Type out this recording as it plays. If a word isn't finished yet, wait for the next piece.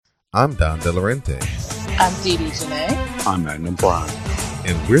I'm Don DeLorente. I'm Dee Dee Janae. I'm Magnum Brian.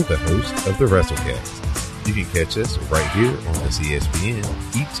 And we're the hosts of the WrestleCast. You can catch us right here on the CSPN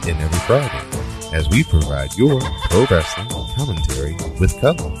each and every Friday as we provide your pro wrestling commentary with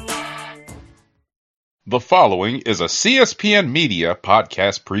color. The following is a CSPN Media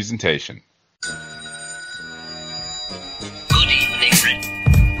podcast presentation. Good evening, Rick.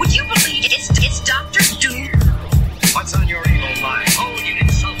 Would you believe it's Dr. Doom? What's on your evil mind? Hold your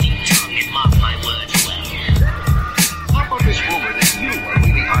insulting tongue and mark my words well. How about this rumor that you are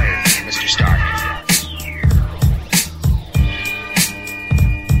really Iron Man, Mr. Stark?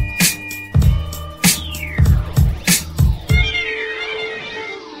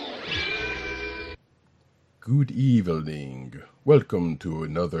 Good evening. Welcome to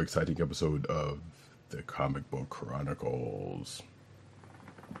another exciting episode of the Comic Book Chronicles.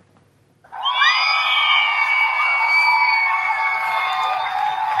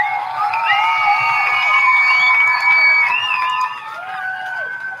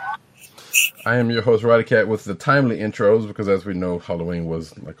 I am your host, Roddy Cat, with the timely intros, because as we know, Halloween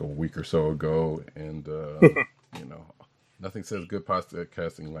was like a week or so ago, and, you know, nothing says good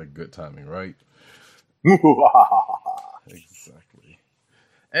podcasting like good timing, right? Exactly.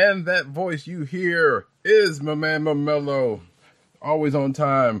 And that voice you hear is my man Mamelo, always on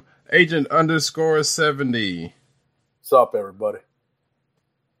time, Agent _70. What's up, everybody?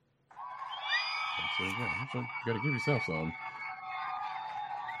 So, yeah, you gotta give yourself some.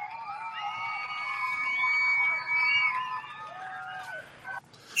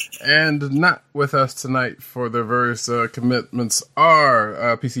 And not with us tonight for the various commitments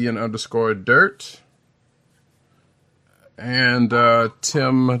are PCN _Dirt and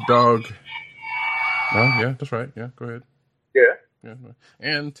Tim Dog. Oh, yeah, that's right. Yeah, go ahead. Yeah.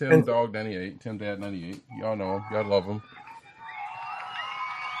 And Tim Dog 98, Tim Dad 98. Y'all know him. Y'all love him.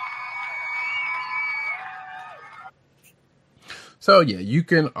 So, yeah, you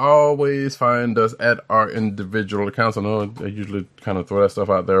can always find us at our individual accounts. I know I usually kind of throw that stuff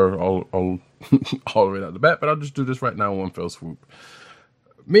out there all the way out the bat, but I'll just do this right now in one fell swoop.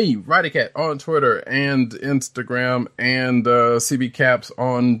 Me, Roddycat, on Twitter and Instagram, and CB Caps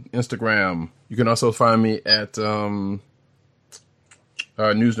on Instagram. You can also find me at News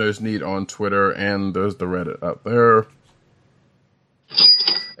Nerds Need on Twitter, and there's the Reddit out there.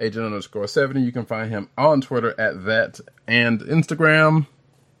 Agent _70, you can find him on Twitter at that and Instagram.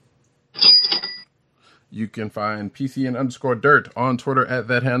 You can find PCN _Dirt on Twitter at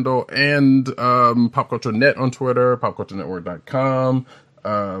that handle, and Pop Culture Net on Twitter, popculturenetwork.com,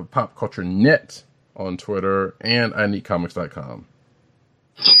 Pop Culture Net on Twitter, and ineedcomics.com.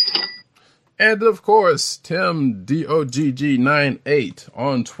 And of course, Tim DOGG98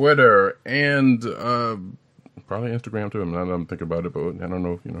 on Twitter, and probably Instagram too. Now that I'm thinking about it, but I don't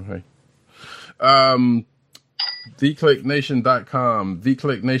know, hey. TheClickNation.com,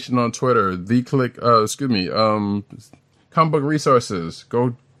 TheClickNation on Twitter, Comic Book Resources.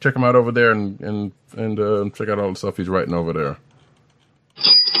 Go check him out over there and check out all the stuff he's writing over there.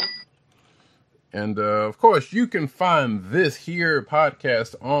 And of course, you can find this here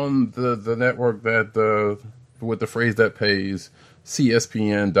podcast on the network that with the phrase that pays,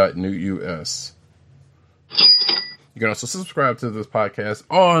 CSPN.NewUS. You can also subscribe to this podcast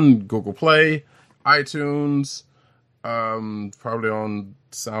on Google Play, iTunes, probably on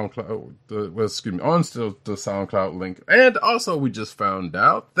SoundCloud. On the SoundCloud link. And also, we just found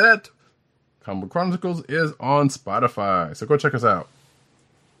out that Comic Book Chronicles is on Spotify. So go check us out.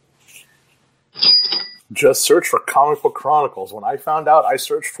 Just search for Comic Book Chronicles. When I found out, I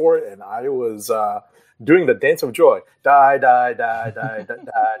searched for it, and I was doing the dance of joy. Die, die, die, die, die, die, die,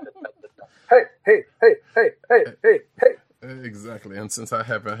 die. Hey, hey, hey, hey, hey, hey, hey. Exactly. And since I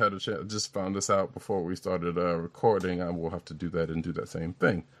haven't had a chance, just found this out before we started recording, I will have to do that and do that same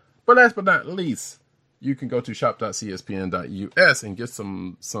thing. But last but not least, you can go to shop.cspn.us and get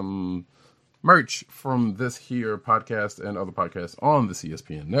some merch from this here podcast and other podcasts on the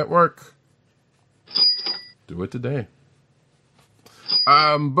CSPN network. Do it today.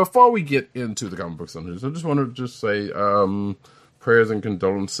 Before we get into the comic book Sundays, I just want to say prayers and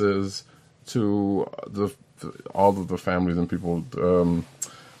condolences to all of the families and people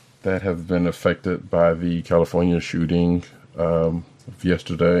that have been affected by the California shooting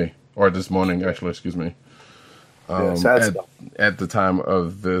yesterday, or this morning, actually, excuse me. At the time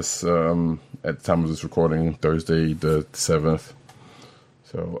of this recording, Thursday the 7th.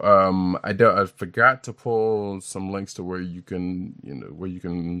 So I forgot to pull some links to where you can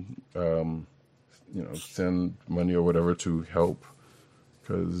send money or whatever to help,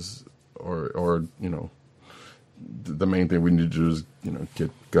 because or the main thing we need to do is,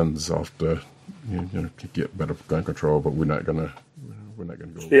 get guns off the, get better gun control. But we're not gonna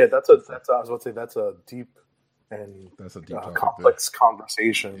go. Yeah, I was about to say that's a deep and complex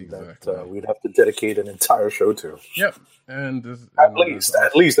conversation that we'd have to dedicate an entire show to. Yep, and at least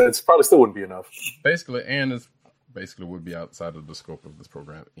it's probably still wouldn't be enough. Basically, would be outside of the scope of this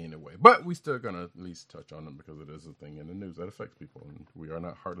program anyway. But we still gonna at least touch on them because it is a thing in the news that affects people, and we are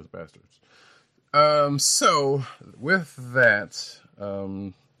not heartless bastards. So with that,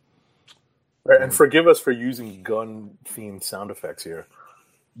 and forgive us for using gun-themed sound effects here.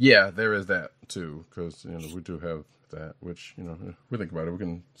 Yeah, there is that too, because we do have that. Which we think about it, we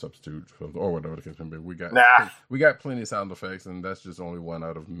can substitute or whatever the case may be. We got plenty of sound effects, and that's just only one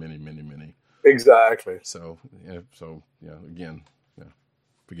out of many, many, many. Exactly. So again,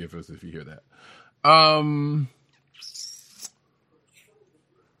 forgive us if you hear that.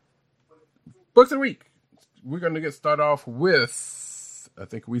 Books of the week. We're going to started off with, I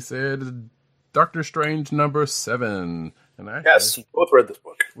think we said, Doctor Strange number 7. And actually, yes, we both read this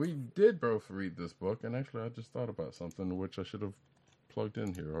book. We did both read this book, and actually I just thought about something which I should have plugged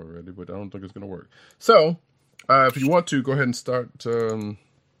in here already, but I don't think it's going to work. So, if you want to, go ahead and start.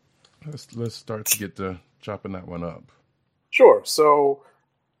 Let's start to get to chopping that one up. Sure. So,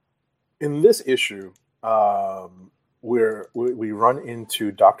 in this issue, we run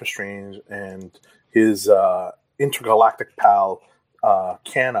into Doctor Strange and his intergalactic pal,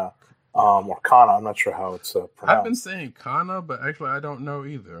 Kana, or Kana. I'm not sure how it's pronounced. I've been saying Kana, but actually I don't know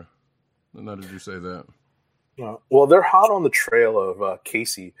either. Now did you say that? Well, they're hot on the trail of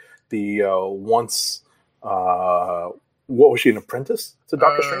Casey, the once... what was she, an apprentice to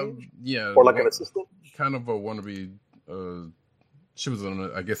Doctor Strange? Yeah. Or like an assistant? Kind of a wannabe... she was,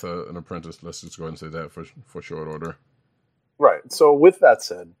 an apprentice. Let's just go ahead and say that for short order. Right. So with that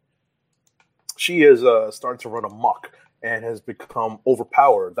said, she is starting to run amok and has become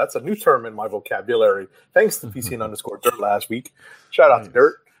overpowered. That's a new term in my vocabulary. Thanks to PC_Dirt last week. Shout out to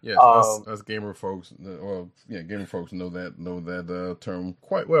Dirt. Yes, us gamer folks. Gamer folks know that term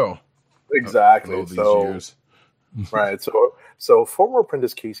quite well. Exactly. These years. Right. So former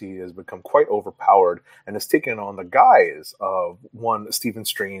apprentice Casey has become quite overpowered and has taken on the guise of one Stephen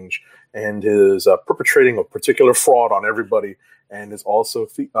Strange and is perpetrating a particular fraud on everybody and is also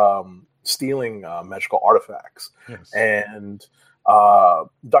stealing magical artifacts. Yes. And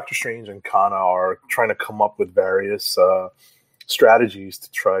Doctor Strange and Kana are trying to come up with various strategies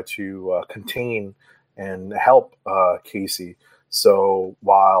to try to contain and help Casey. So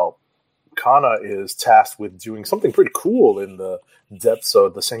while Kana is tasked with doing something pretty cool in the depths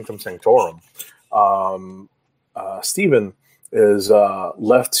of the Sanctum Sanctorum, Stephen is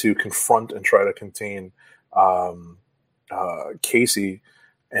left to confront and try to contain Casey.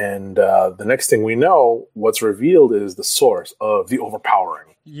 And the next thing we know, what's revealed is the source of the overpowering.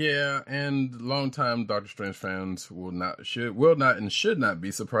 Yeah, and longtime Doctor Strange fans will not, and should not be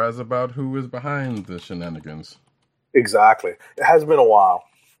surprised about who is behind the shenanigans. Exactly. It has been a while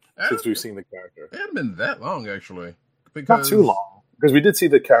since we've seen the character. It hasn't been that long, actually. Not too long. Because we did see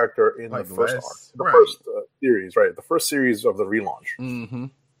the character in the first arc. First series, right? The first series of the relaunch. Mm-hmm.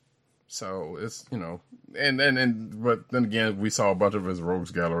 So it's, but then again, we saw a bunch of his rogues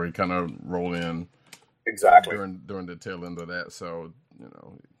gallery kind of roll in. Exactly. During the tail end of that. So,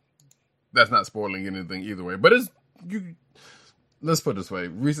 that's not spoiling anything either way. But let's put it this way.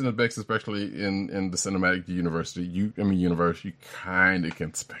 Recent effects, especially in the cinematic universe, you kind of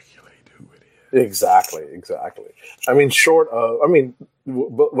can speculate who it is. Exactly.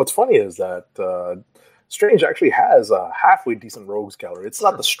 What's funny is that Strange actually has a halfway decent rogues gallery. It's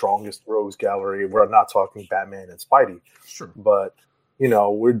not the strongest rogues gallery. We're not talking Batman and Spidey. Sure. But,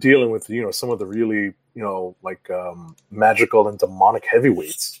 we're dealing with, some of the really, magical and demonic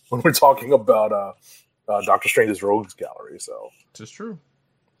heavyweights when we're talking about Doctor Strange's rogues gallery. So Tis true.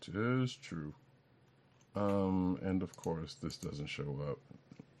 And of course, this doesn't show up.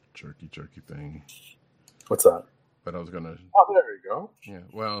 Jerky thing. What's that? But I was gonna. Oh, there you go. Yeah.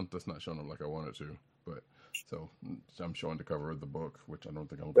 Well, that's not showing up like I wanted to. But so I'm showing the cover of the book, which I don't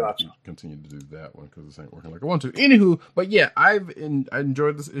think I'm going to continue to do that one because this ain't working like I want to. Anywho, but yeah, I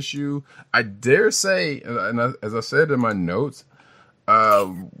enjoyed this issue. I dare say, and as I said in my notes,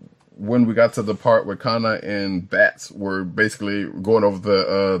 when we got to the part where Kana and Bats were basically going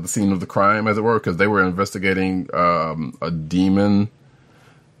over the scene of the crime, as it were, because they were investigating a demon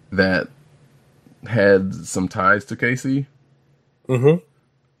that had some ties to Casey. Mm-hmm.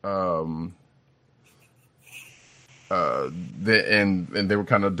 They were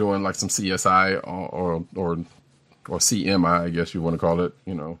kind of doing like some CSI or CMI, I guess you want to call it,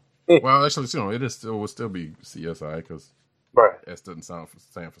 Well, actually, it would still be CSI because Right. S doesn't stand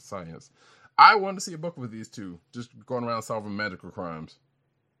for science. I want to see a book with these two just going around solving magical crimes.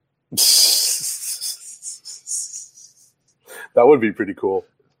 That would be pretty cool.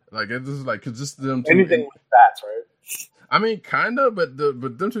 Like this is like cause just them two. Anything with bats, right? I mean, kind of, but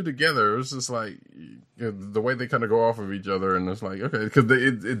them two together, it's just like the way they kind of go off of each other, and it's like okay, because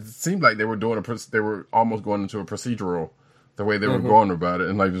it seemed like they were they were almost going into a procedural, the way they were going about it,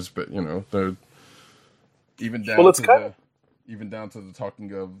 and like just they're even down even down to the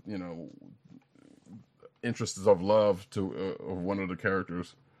talking of interests of love to of one of the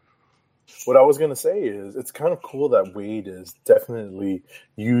characters. What I was going to say is it's kind of cool that Wade is definitely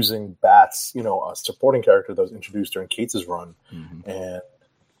using bats, a supporting character that was introduced during Cates' run. And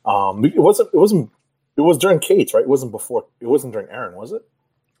it was during Cates, right? It wasn't during Aaron, was it?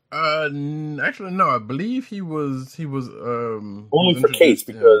 Actually, no, I believe he was only for Cates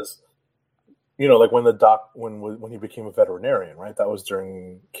because, like when when he became a veterinarian, right? That was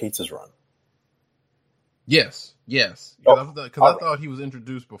during Cates' run. Yes. Because I thought he was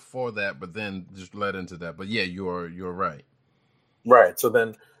introduced before that, but then just led into that. But yeah, you're right. Right.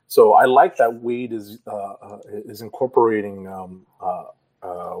 So I like that Wade is incorporating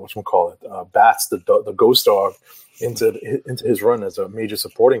Bats, the ghost dog, into his run as a major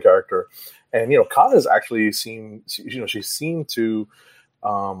supporting character, and Kana's actually she seemed to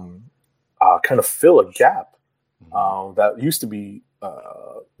kind of fill a gap that used to be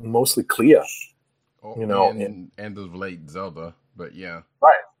mostly Clea. And the late Zelda, but yeah,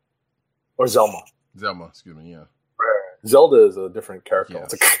 right, or Zelma, excuse me, yeah. Zelda is a different character.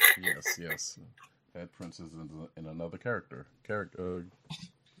 Yes. That princess in another character.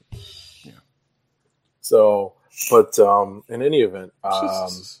 Yeah. So, but in any event,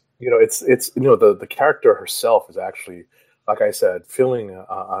 it's the character herself is actually, like I said, filling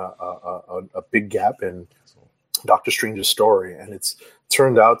a big gap in Doctor Strange's story, and it's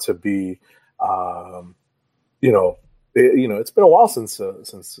turned out to be. It's been a while since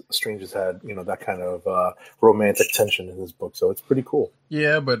Strange has had that kind of romantic tension in his book, so it's pretty cool.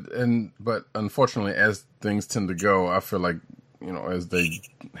 Yeah, but unfortunately, as things tend to go, I feel like as they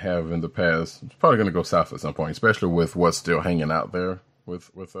have in the past, it's probably going to go south at some point, especially with what's still hanging out there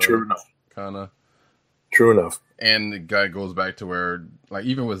with True enough. Kana. True enough. And the guy goes back to where, like,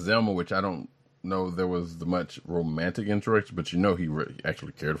 even with Zelma, which I don't know there was much romantic interaction, but he really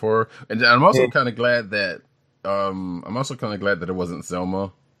actually cared for her. And I'm also kind of glad that it wasn't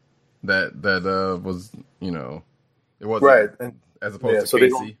Zelma that was it wasn't right, and as opposed to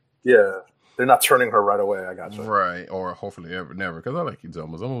Casey. They're not turning her right away. I gotcha. Right, or hopefully never, because I like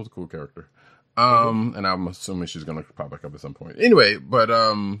Zelma. Zelma was a cool character. And I'm assuming she's gonna pop back up at some point. Anyway, but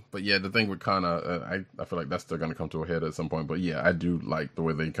yeah, the thing with Kana, I feel like that's still gonna come to a head at some point. But yeah, I do like the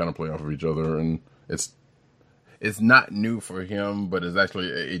way they kind of play off of each other, and it's not new for him, but it's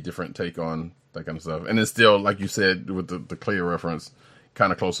actually a different take on that kind of stuff. And it's still, like you said, with the Clea reference,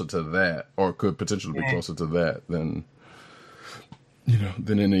 kind of closer to that, or could potentially be closer to that than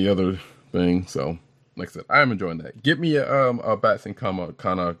any other thing. So, like I said, I'm enjoying that. Get me a Bats and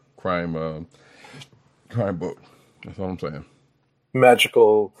Kana crime book. That's all I'm saying.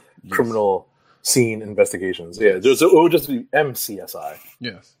 Magical criminal scene investigations. Yeah, it would just be MCSI.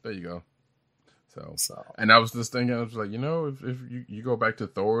 Yes, there you go. So, and I was just thinking, I was like, if you go back to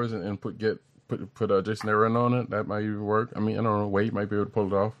Thor's and put Jason Aaron on it, that might even work. I mean, I don't know, Wade might be able to pull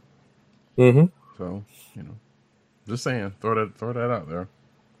it off. So, just saying, throw that out there.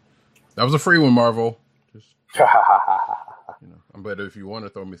 That was a free one, Marvel. Just but if you want to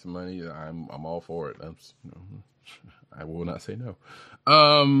throw me some money, I'm all for it. I will not say no.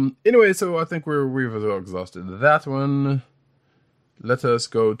 Anyway, so I think we've exhausted that one. Let us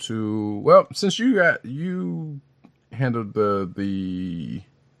go to since you handled the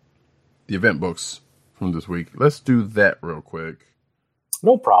event books from this week. Let's do that real quick.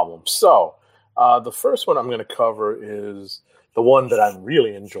 No problem. So the first one I'm going to cover is the one that I'm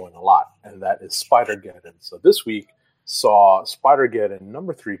really enjoying a lot, and that is Spider-Geddon. So this week saw Spider-Geddon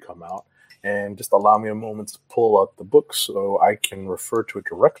number 3 come out, and just allow me a moment to pull up the book so I can refer to it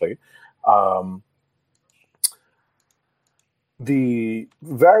directly. The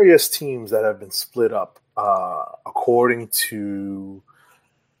various teams that have been split up according to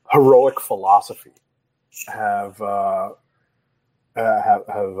heroic philosophy have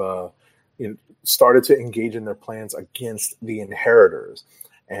started to engage in their plans against the Inheritors.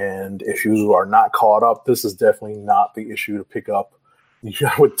 And if you are not caught up, this is definitely not the issue to pick up.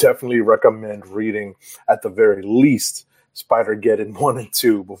 I would definitely recommend reading, at the very least, Spider-Geddon 1 and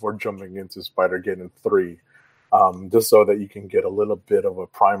 2 before jumping into Spider-Geddon 3. just so that you can get a little bit of a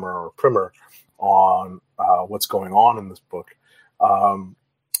primer on what's going on in this book.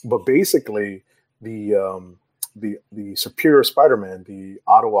 But basically, the Superior Spider-Man, the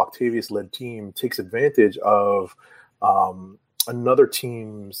Otto Octavius-led team, takes advantage of another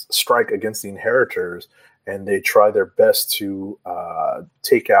team's strike against the Inheritors, and they try their best to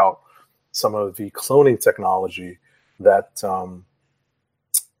take out some of the cloning technology that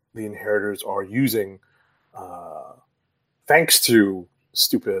the Inheritors are using, thanks to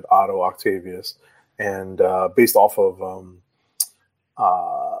stupid Otto Octavius, and based off of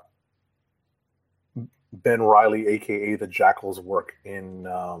Ben Reilly, aka the Jackal's work in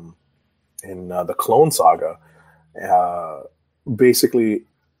the Clone Saga. Basically,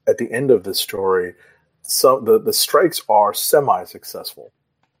 at the end of the story, the strikes are semi-successful.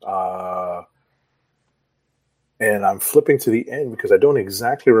 And I'm flipping to the end because I don't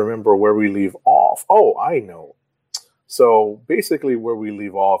exactly remember where we leave off. Oh, I know. So basically where we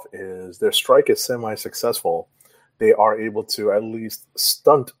leave off is their strike is semi-successful. They are able to at least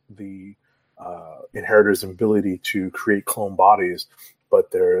stunt the Inheritors' ability to create clone bodies,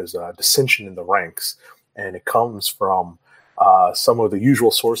 but there is dissension in the ranks, and it comes from some of the usual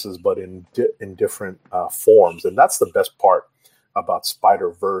sources, but in different forms. And that's the best part about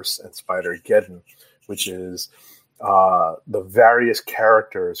Spider-Verse and Spider-Geddon, which is the various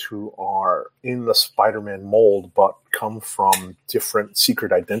characters who are in the Spider-Man mold but come from different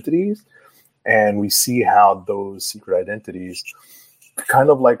secret identities. And we see how those secret identities, kind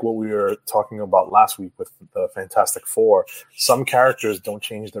of like what we were talking about last week with the Fantastic Four, some characters don't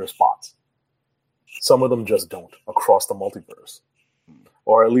change their spots. Some of them just don't across the multiverse.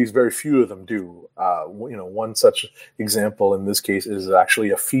 Or at least very few of them do. One such example in this case is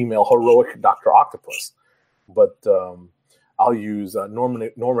actually a female heroic Dr. Octopus. But I'll use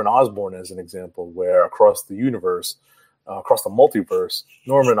Norman Osborn as an example, where across the universe, across the multiverse,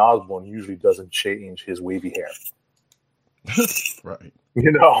 Norman Osborn usually doesn't change his wavy hair. Right.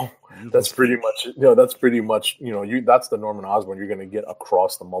 That's pretty much. That's the Norman Osborn you're going to get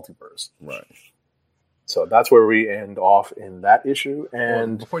across the multiverse. Right. So that's where we end off in that issue.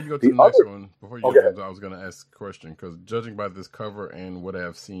 And before you go to the next one, I was going to ask a question, because judging by this cover and what I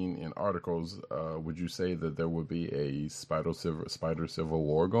have seen in articles, would you say that there would be a Spider Civil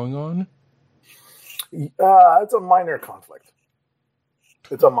War going on? It's a minor conflict.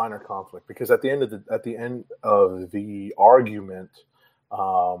 It's a minor conflict because at the end of the argument,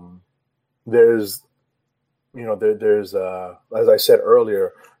 there's as I said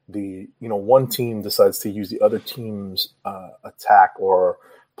earlier, one team decides to use the other team's attack or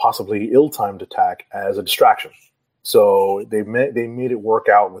possibly ill-timed attack as a distraction. So they made it work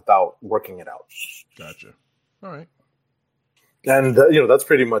out without working it out. Gotcha. All right. And that's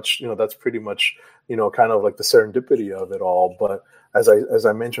pretty much kind of like the serendipity of it all. But as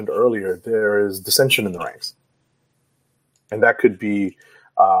I mentioned earlier, there is dissension in the ranks, and that could be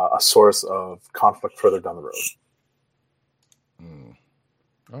a source of conflict further down the road.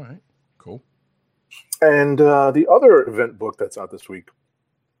 All right, cool. And the other event book that's out this week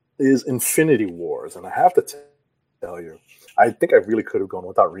is Infinity Wars. And I have to tell you, I think I really could have gone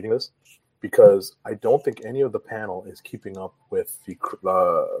without reading this because I don't think any of the panel is keeping up with the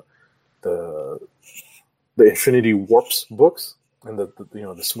Infinity Warps books and the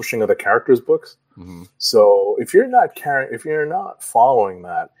smooshing of the characters books. Mm-hmm. So if you're not following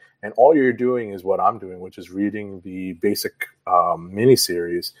that, and all you're doing is what I'm doing, which is reading the basic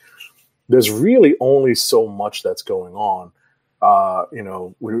miniseries, there's really only so much that's going on.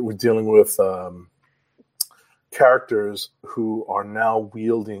 We're dealing with characters who are now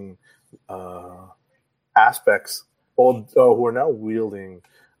wielding aspects, or who are now wielding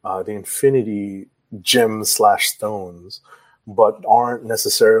the Infinity Gems / stones, but aren't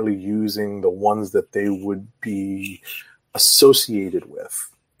necessarily using the ones that they would be associated with.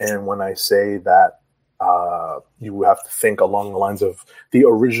 And when I say that, you have to think along the lines of the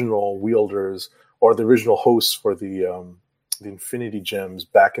original wielders or the original hosts for the Infinity Gems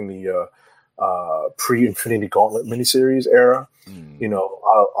back in the pre-Infinity Gauntlet miniseries era.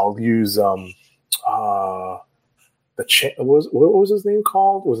 I'll use what was his name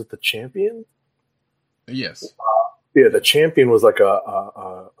called? Was it the Champion? Yes. The Champion was like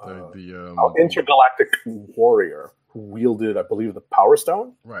an intergalactic warrior who wielded, I believe, the Power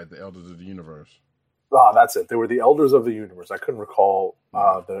Stone. Right, the Elders of the Universe. That's it. They were the Elders of the Universe. I couldn't recall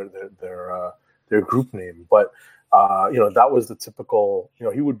their group name, but that was the typical.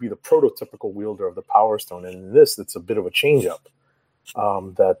 He would be the prototypical wielder of the Power Stone. And in this, it's a bit of a change up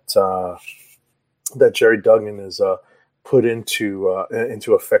that Jerry Duggan is put into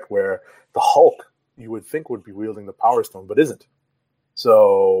effect, where the Hulk, you would think would be wielding the Power Stone, but isn't.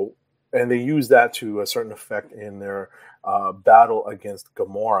 So, and they use that to a certain effect in their battle against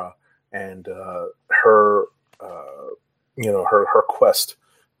Gamora and her quest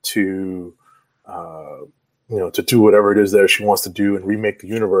to to do whatever it is that she wants to do and remake the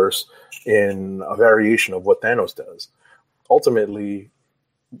universe in a variation of what Thanos does. Ultimately,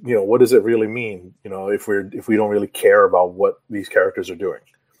 what does it really mean? If we don't really care about what these characters are doing,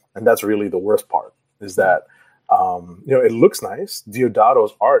 and that's really the worst part. Is that it looks nice.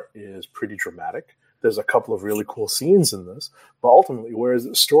 Deodato's art is pretty dramatic. There's a couple of really cool scenes in this, but ultimately, where is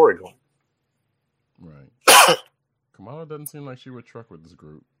the story going? Right. Kamala doesn't seem like she would truck with this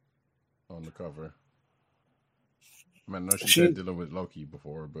group on the cover. I mean, I know she's had dealing with Loki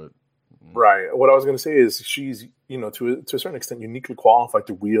before, but right. What I was going to say is she's, to a certain extent, uniquely qualified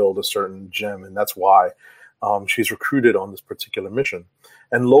to wield a certain gem, and that's why she's recruited on this particular mission.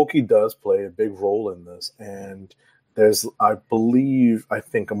 And Loki does play a big role in this, and there's, I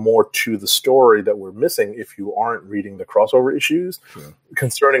think, more to the story that we're missing if you aren't reading the crossover issues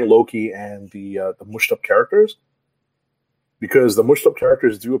concerning Loki and the mushed up characters, because the mushed up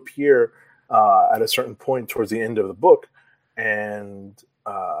characters do appear at a certain point towards the end of the book, and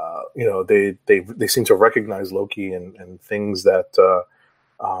they seem to recognize Loki and things that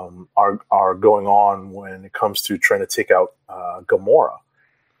are going on when it comes to trying to take out Gamora.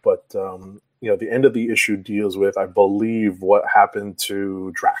 But the end of the issue deals with, I believe, what happened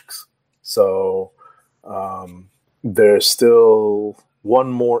to Drax. So there's still one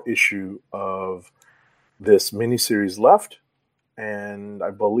more issue of this miniseries left. And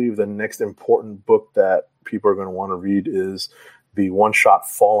I believe the next important book that people are going to want to read is the one-shot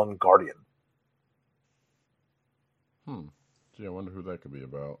Fallen Guardian. Gee, I wonder who that could be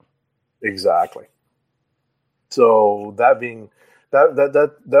about. Exactly. So that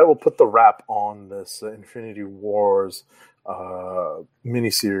will put the wrap on this Infinity Wars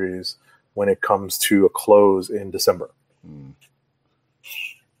miniseries when it comes to a close in December.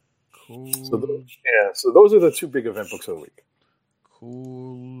 Cool. So those are the two big event books of the week.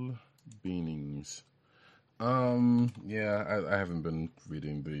 Cool beanings. I haven't been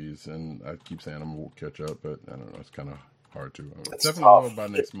reading these, and I keep saying I'm gonna catch up, but I don't know. It's kind of hard to. Definitely will by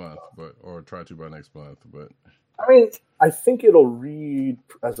next month, or try to by next month. But I mean, I think it'll read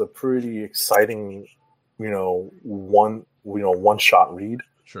as a pretty exciting, one shot read.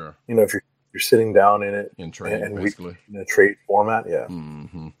 Sure. If you're sitting down in it in trade, basically in a trade format, yeah.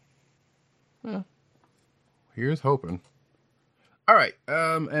 Mm-hmm. Yeah. Here's hoping. All right,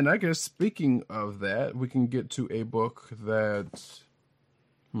 and I guess speaking of that, we can get to a book that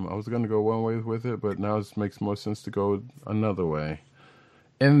I was going to go one way with it, but now it makes more sense to go another way,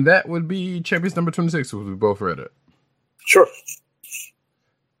 and that would be Champions number 26, because we both read it. Sure.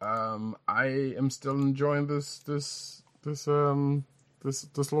 I am still enjoying this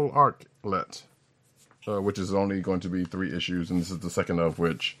little arclet, which is only going to be 3 issues, and this is the second of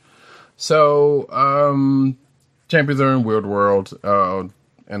which. So, Champions are in Weird World, and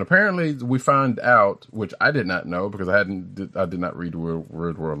apparently we find out, which I did not know because I did not read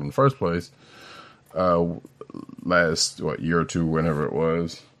Weird World in the first place. Last year or two, whenever it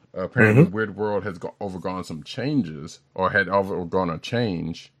was, apparently Weird World has overgone some changes, or had overgone a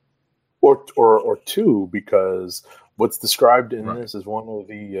change, or two, because what's described in this is one of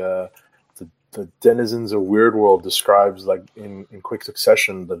the denizens of Weird World describes, like in quick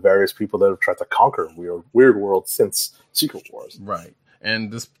succession, the various people that have tried to conquer Weird World since Secret Wars. Right.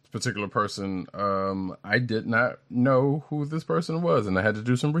 And this particular person, I did not know who this person was, and I had to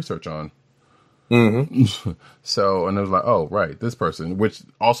do some research on. So, and I was like, oh, right, this person, which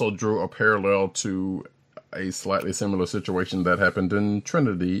also drew a parallel to a slightly similar situation that happened in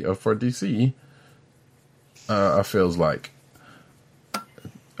Trinity for DC, feels like.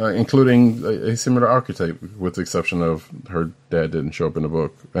 Including a similar archetype, with the exception of her dad didn't show up in the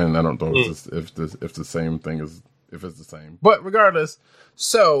book, and I don't know if the same thing is, if it's the same. But regardless,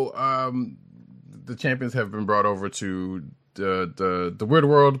 so the champions have been brought over to the Weird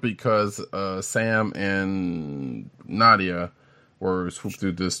World because Sam and Nadia were swooped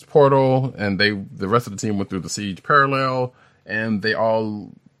through this portal, and the rest of the team went through the siege parallel, and they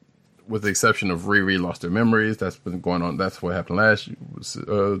all, with the exception of Riri, lost their memories. That's been going on. That's what happened last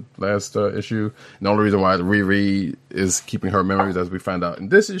issue. And the only reason why Riri is keeping her memories, as we find out in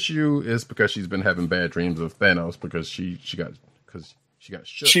this issue, is because she's been having bad dreams of Thanos because she got shook.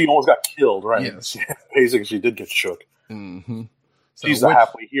 She almost got killed, right? Yes. Basically, she did get shook. Mm-hmm. So she's the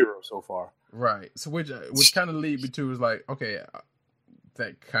halfway hero so far. Right. So which kind of lead me to is like, okay,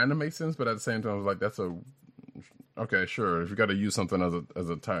 that kind of makes sense, but at the same time, I was like, okay, sure. If you got to use something as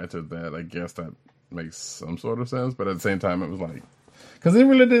a tie to that, I guess that makes some sort of sense. But at the same time, it was like, because they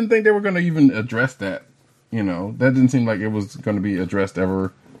really didn't think they were going to even address that. You know, that didn't seem like it was going to be addressed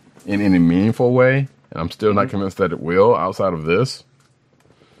ever in any meaningful way. And I'm still not convinced that it will outside of this.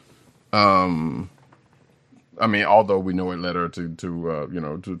 I mean, although we know it led her to do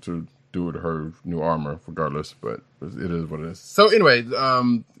it her new armor, regardless. But it is what it is. So anyway,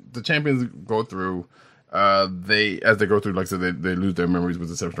 the champions go through. As they go through, like I said, they lose their memories with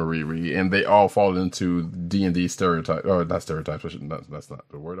the exception of Riri, and they all fall into D&D stereotypes, or not stereotypes. That's not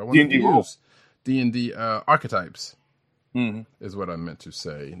the word I want to use. D&D archetypes is what I meant to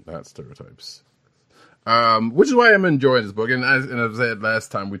say, not stereotypes. Which is why I'm enjoying this book, and as I said last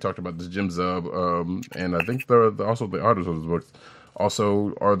time, we talked about this Jim Zub, and I think also the artists of this book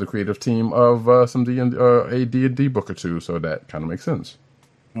also are the creative team of some a D&D book or two, so that kind of makes sense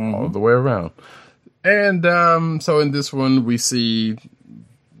all the way around. And so in this one, we see.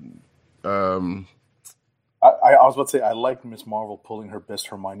 I was about to say I liked Miss Marvel pulling her best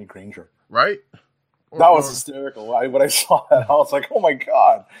Hermione Granger. Right. That was hysterical. When I saw that, I was like, "Oh my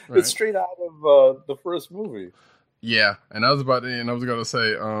god!" Right. It's straight out of the first movie. Yeah, and I was going to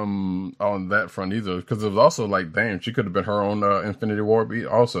say on that front either, because it was also like, damn, she could have been her own Infinity War beat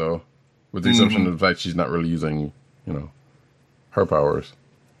also, with the exception of the fact she's not really using, her powers.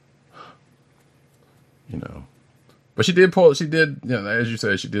 But she did, as you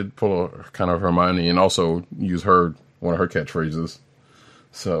said, she did pull a kind of Hermione and also use one of her catchphrases.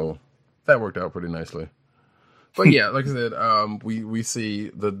 So that worked out pretty nicely. But yeah, like I said, we see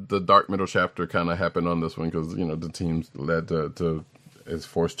the dark middle chapter kind of happen on this one because, the team's led is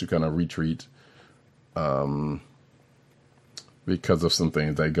forced to kind of retreat because of some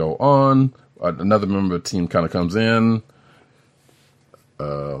things that go on. Another member of the team kind of comes in.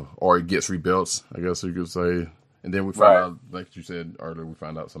 Or it gets rebuilt, I guess you could say. And then we find out, like you said earlier, we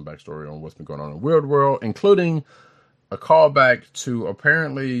find out some backstory on what's been going on in Weird World, including a callback to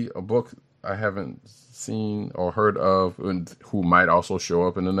apparently a book I haven't seen or heard of, and who might also show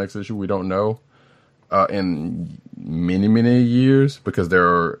up in the next issue. We don't know. In many, many years, because there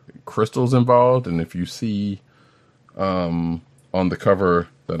are crystals involved. And if you see on the cover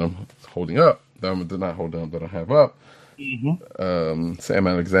that I'm holding up, that I have up, Sam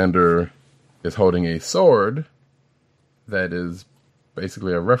Alexander is holding a sword that is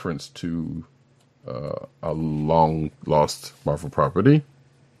basically a reference to a long lost Marvel property.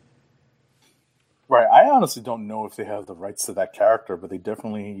 Right. I honestly don't know if they have the rights to that character, but they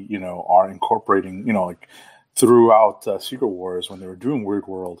definitely, are incorporating, like throughout Secret Wars when they were doing Weird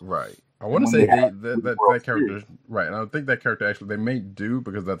World. Right. I want to say that character, right. And I think that character actually they may do,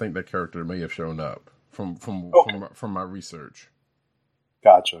 because I think that character may have shown up from my research.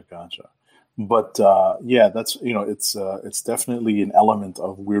 Gotcha. But that's it's definitely an element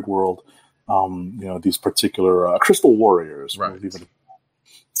of Weird World. These particular crystal warriors, right?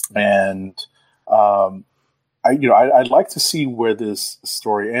 And I'd like to see where this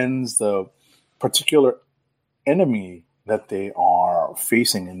story ends. The particular enemy that they are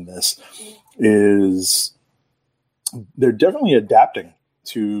facing in this is they're definitely adapting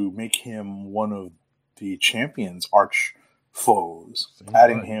to make him one of the Champions' arch foes,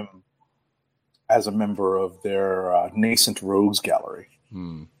 adding him as a member of their nascent rogues gallery.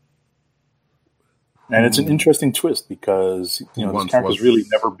 And it's an interesting twist because this character's really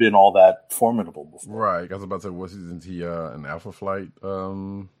never been all that formidable before. Right. I was about to say, isn't he an Alpha Flight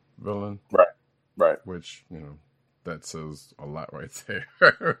villain? Right. Which, that says a lot right there.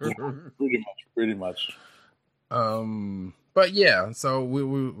 Pretty much. But yeah, so we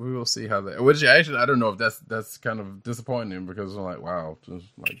will see how that. Which actually, I don't know if that's kind of disappointing, because I'm like, wow, just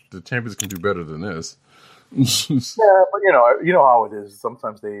like the Champions can do better than this. Yeah, but you know how it is.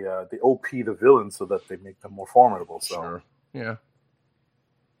 Sometimes they OP the villains so that they make them more formidable. So. Sure, yeah,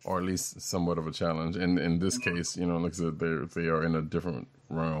 or at least somewhat of a challenge. And in this case, like I said, they are in a different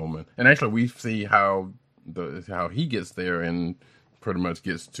realm, and actually we see how he gets there and pretty much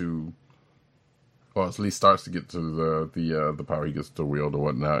gets to, or at least starts to get to the power he gets to wield or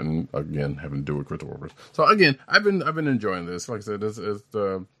whatnot, and again having to do with crystal warriors. So again, I've been enjoying this. Like I said, this is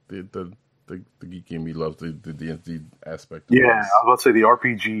the geek in me loves the D&D aspect of this. I was about to say the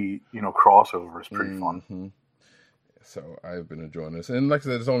RPG, crossover is pretty fun. So I've been enjoying this. And like I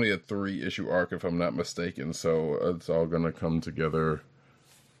said, it's only a 3-issue arc if I'm not mistaken, so it's all going to come together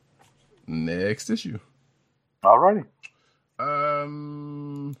next issue. Alrighty.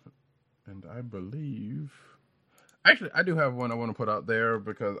 And I believe... Actually, I do have one I want to put out there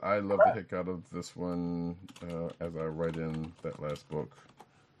because I love the heck out of this one as I write in that last book.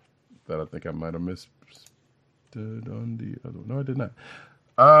 That I think I might have missed on the other one. No, I did not.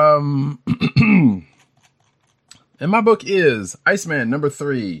 And my book is Iceman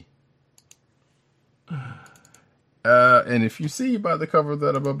 #3. And if you see by the cover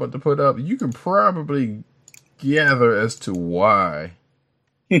that I'm about to put up, you can probably gather as to why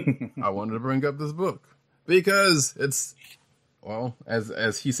I wanted to bring up this book. Because it's, well,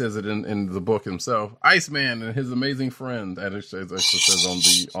 as he says it in the book himself, Iceman and his amazing friend, as it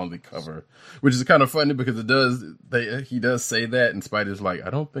says on the cover, which is kind of funny because he does say that, and Spidey's like,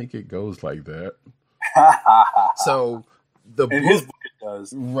 I don't think it goes like that. So in his book it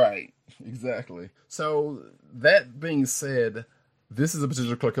does, right? Exactly. So that being said, this is a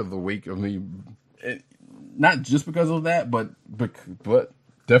potential click of the week of me, not just because of that, but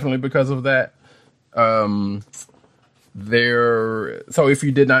definitely because of that. So if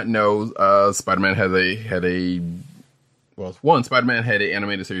you did not know, Spider-Man Spider-Man had an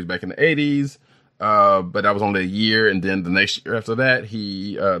animated series back in the 80s, but that was only a year, and then the next year after that,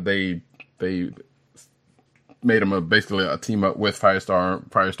 they made him basically a team up with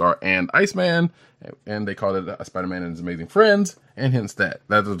Firestar and Iceman, and they called it Spider-Man and His Amazing Friends, and hence that.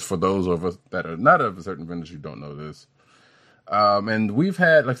 That is for those of us that are not of a certain vintage who don't know this. And we've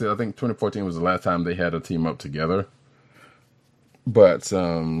had, like I said, I think 2014 was the last time they had a team up together. But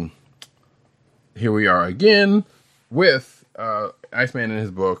here we are again with Iceman in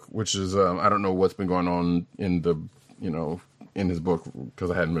his book, which is I don't know what's been going on in his book because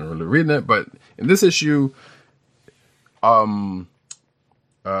I hadn't been really reading it. But in this issue,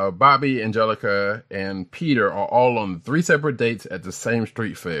 Bobby, Angelica, and Peter are all on 3 separate dates at the same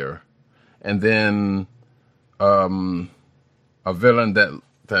street fair, and then a villain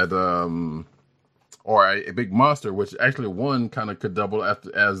or a big monster, which actually one kind of could double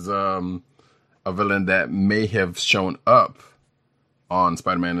as a villain that may have shown up on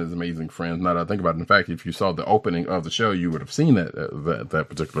Spider-Man and His Amazing Friends. Now that I think about it, in fact, if you saw the opening of the show, you would have seen that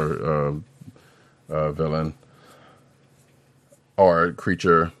particular villain or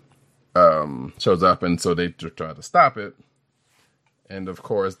creature shows up, and so they try to stop it. And of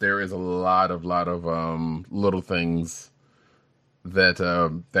course, there is a lot of little things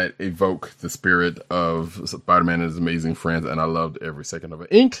that evoke the spirit of Spider-Man and His Amazing Friends, and I loved every second of it,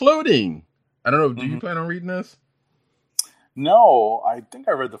 including, I don't know, do you plan on reading this? No, I think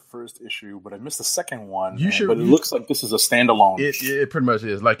I read the first issue, but I missed the second one. But it looks like this is a standalone. It pretty much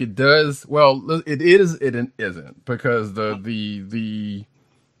is. Like it does. Well, it is. It isn't, because the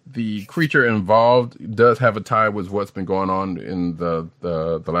creature involved does have a tie with what's been going on in the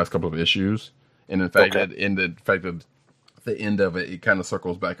last couple of issues, and in fact, at the end of it, it kind of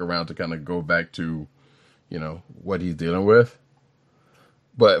circles back around to kind of go back to, what he's dealing with.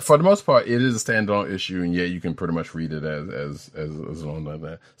 But for the most part, it is a standalone issue, and you can pretty much read it as long as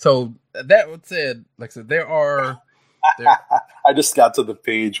that. So that said, like I said, there are. I just got to the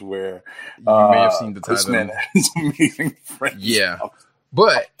page where you may have seen the title. Man is Amazing Friends. Yeah,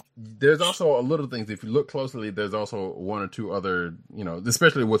 but there's also a little things. If you look closely, there's also one or two other,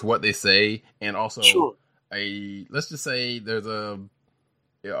 especially with what they say, and also let's just say there's a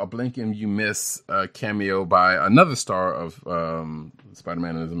blink and you miss cameo by another star of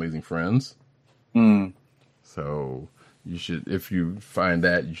Spider-Man and His Amazing Friends. So you should, if you find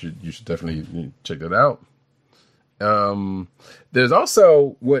that, you should definitely check that out. There's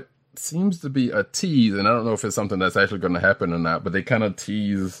also what seems to be a tease, and I don't know if it's something that's actually going to happen or not, but they kind of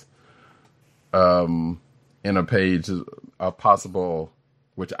tease in a page a possible,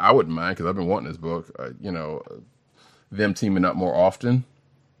 which I wouldn't mind because I've been wanting this book, them teaming up more often.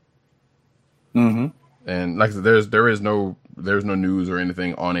 And like I said, there's no news or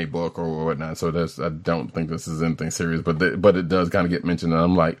anything on a book or whatnot, so I don't think this is anything serious, but it does kind of get mentioned, and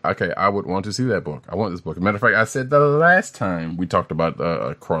I'm like, okay, I would want to see that book. I want this book. As a matter of fact, I said the last time we talked about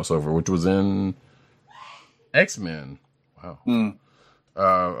a crossover, which was in X-Men. Wow.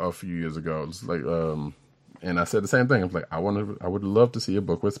 A few years ago. It's like, and I said the same thing. I was like, I would love to see a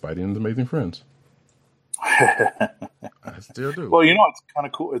book with Spidey and His Amazing Friends. I still do. Well, it's kind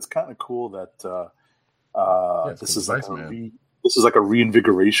of cool. It's kind of cool that this is like this is like a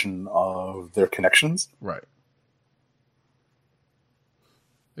reinvigoration of their connections, right?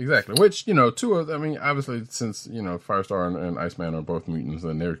 Exactly. Which two of, I mean, obviously, since Firestar and Iceman are both mutants,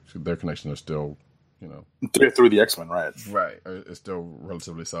 and their connections are still, through the X-Men, right? Right. It's still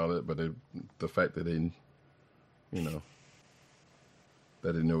relatively solid, but the fact that they,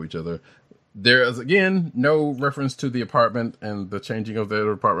 that they know each other. There is, again, no reference to the apartment and the changing of their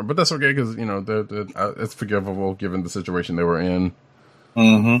apartment, but that's okay because it's forgivable given the situation they were in.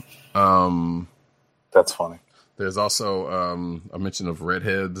 That's funny. There's also a mention of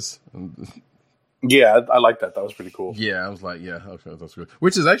redheads, Yeah, I like that. That was pretty cool. Yeah, I was like, yeah, okay, that's good.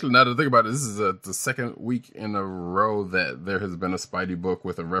 Which is actually, now to think about it, this is the second week in a row that there has been a Spidey book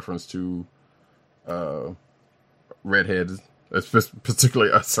with a reference to redheads,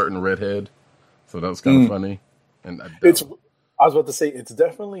 particularly a certain redhead. So that was kind of funny. And I was about to say, it's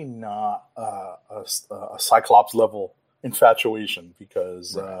definitely not a Cyclops level infatuation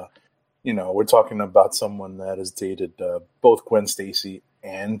because, right. We're talking about someone that has dated both Gwen Stacy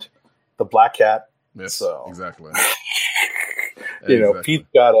and the Black Cat. Yes, so exactly. Pete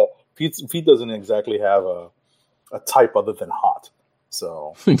doesn't exactly have a type other than hot.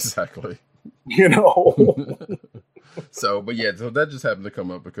 So exactly. So that just happened to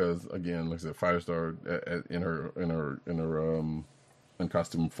come up because, again, like I said, Firestar in her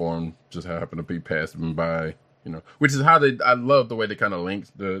costume form just happened to be passing by, which is how I love the way they kind of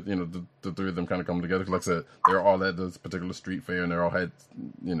linked the three of them kind of come together. Like I said, they're all at this particular street fair and they all had,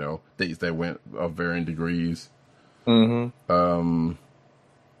 dates that went of varying degrees. Mm-hmm.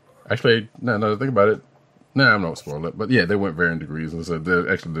 Actually, now that I think about it, I'm not spoil it, but yeah, they went varying degrees, and so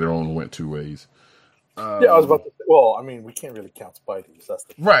they only went two ways. I was about to say, well, I mean, we can't really count Spidey's. That's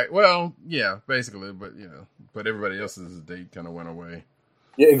the right. Well, yeah, basically, but but everybody else's date kind of went away.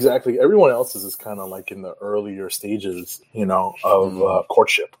 Yeah, exactly. Everyone else's is kind of like in the earlier stages, of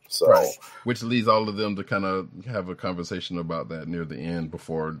courtship. So, right. Which leads all of them to kind of have a conversation about that near the end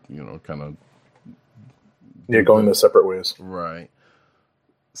before, kind of going their separate ways. Right.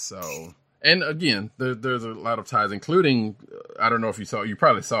 So, and again, there's a lot of ties, including, I don't know if you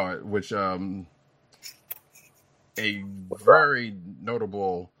probably saw it, which a very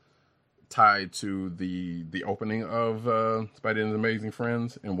notable tie to the opening of Spidey and His Amazing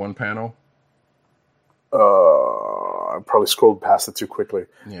Friends in one panel. I probably scrolled past it too quickly.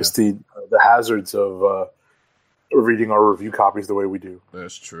 Yeah. It's the hazards of reading our review copies the way we do.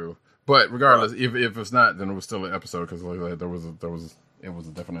 That's true. But regardless, if it's not, then it was still an episode because it was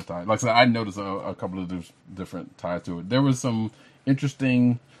a definite tie. Like I said, I noticed a couple of different ties to it. There was some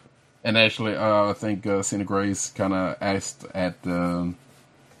interesting, and actually, I think Cena Grace kind of asked at the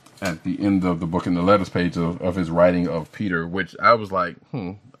end of the book in the letters page of his writing of Peter, which I was like,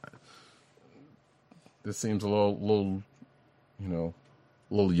 this seems a little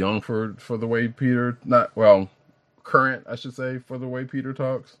young for the way Peter, current, I should say, for the way Peter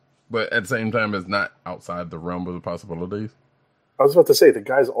talks. But at the same time, it's not outside the realm of the possibilities. I was about to say the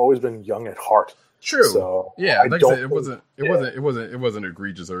guy's always been young at heart. True. So yeah, like I said, it wasn't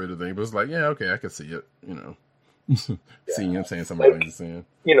egregious or anything. But it's like, yeah, okay, I can see it. Seeing him saying some of the things he's saying.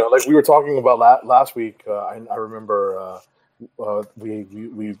 Like we were talking about last week. I remember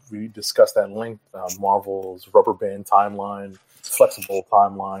we discussed that length, Marvel's rubber band timeline, flexible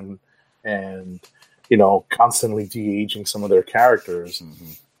timeline, and constantly de-aging some of their characters.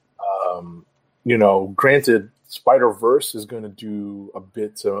 Mm-hmm. Granted, Spider-Verse is going to do a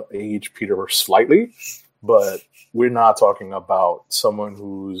bit to age Peter slightly, but we're not talking about someone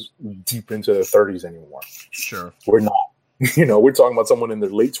who's deep into their 30s anymore. Sure. We're not. We're talking about someone in their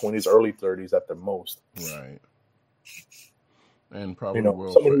late 20s, early 30s at the most. Right. And probably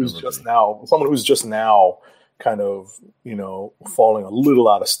someone who's just now kind of, falling a little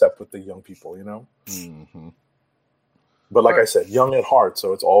out of step with the young people, Mm-hmm. But like I said, young at heart,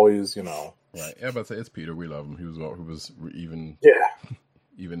 so it's always, Right. Yeah, but it's Peter. We love him. He was even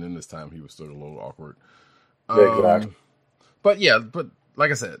even in this time, he was still a little awkward. Yeah, exactly. But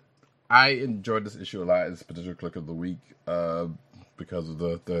like I said, I enjoyed this issue a lot. This particular click of the week because of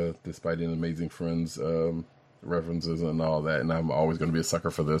the Spidey and Amazing Friends references and all that. And I'm always going to be a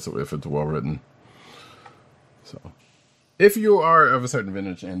sucker for this if it's well written. So, if you are of a certain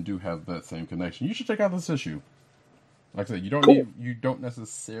vintage and do have that same connection, you should check out this issue. Like I said, you don't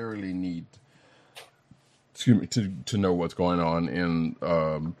necessarily need to know what's going on in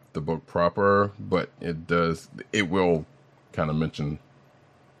the book proper, but it will kind of mention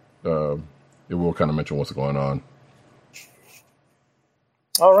what's going on.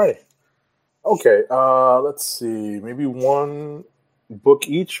 All right. Okay. Let's see. Maybe one book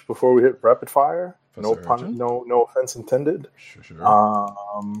each before we hit rapid fire. No offense intended. Sure.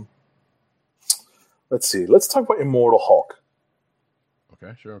 Let's see. Let's talk about Immortal Hulk.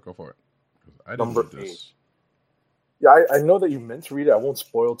 Okay, sure. Go for it. I didn't Number read this. 8. Yeah, I know that you meant to read it. I won't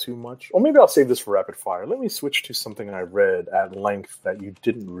spoil too much. Or maybe I'll save this for rapid fire. Let me switch to something I read at length that you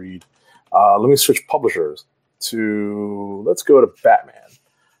didn't read. Let me switch publishers to, let's go to Batman.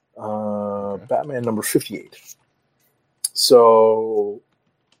 Okay. Batman number 58. So,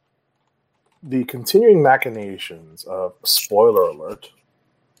 the continuing machinations of, spoiler alert,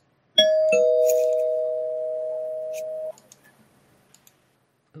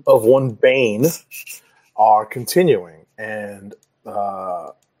 of one Bane are continuing, and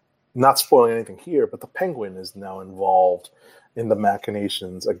not spoiling anything here, but the Penguin is now involved in the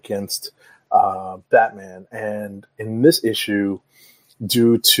machinations against Batman. And in this issue,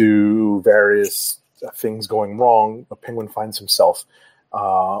 due to various things going wrong, the Penguin finds himself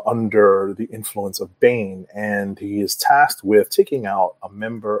under the influence of Bane, and he is tasked with taking out a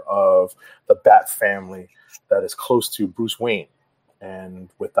member of the Bat family that is close to Bruce Wayne. And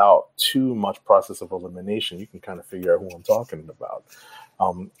without too much process of elimination, you can kind of figure out who I'm talking about,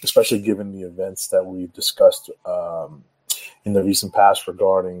 especially given the events that we've discussed in the recent past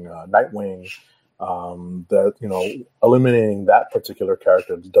regarding Nightwing. That, you know, eliminating that particular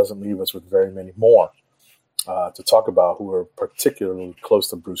character doesn't leave us with very many more to talk about who are particularly close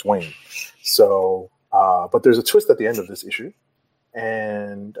to Bruce Wayne. So, but there's a twist at the end of this issue.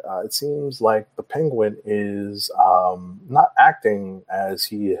 And it seems like the Penguin is not acting as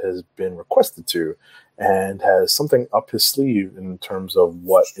he has been requested to, and has something up his sleeve in terms of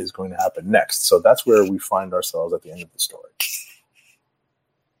what is going to happen next. So that's where we find ourselves at the end of the story.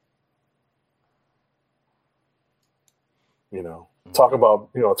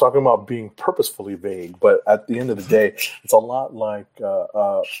 Talking about being purposefully vague, but at the end of the day, it's a lot like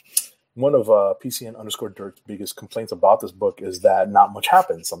one of PCN_Dirt's biggest complaints about this book is that not much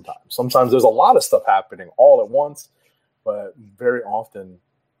happens sometimes. Sometimes there's a lot of stuff happening all at once, but very often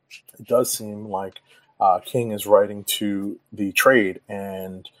it does seem like King is writing to the trade,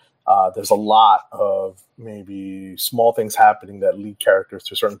 and there's a lot of maybe small things happening that lead characters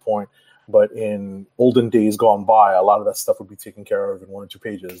to a certain point. But in olden days gone by, a lot of that stuff would be taken care of in 1 or 2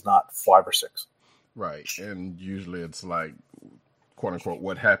 pages, not 5 or 6. Right, and usually it's like, quote unquote,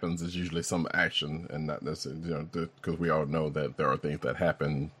 what happens is usually some action, and not necessarily, because we all know that there are things that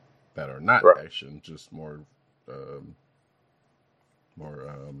happen that are not action, just more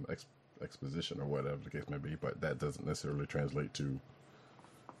exposition or whatever the case may be. But that doesn't necessarily translate to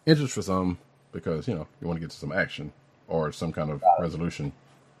interest for some, because you want to get to some action or some kind of resolution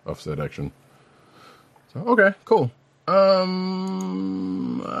of said action. So okay, cool. I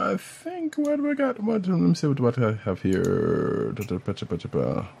think what do I got? Let me see what I have here.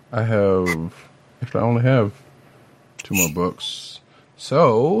 I only have 2 more books.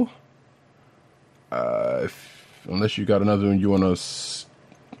 So, unless you got another one you want to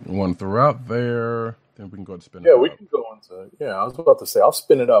throw out there, then we can go and spin it up. Yeah, we can go into. Yeah, I was about to say I'll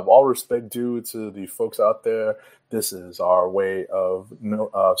spin it up. All respect due to the folks out there. This is our way of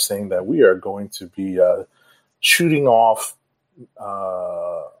saying that we are going to be shooting off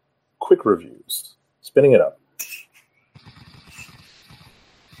quick reviews. Spinning it up.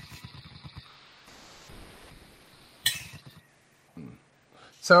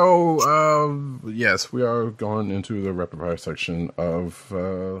 So, yes, we are going into the rapid fire section of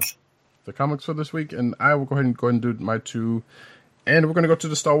the comics for this week, and I will go ahead and do my 2, and we're going to go to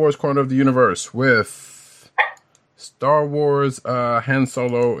the Star Wars corner of the universe with Star Wars Han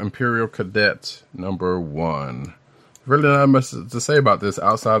Solo Imperial Cadet #1. Really not much to say about this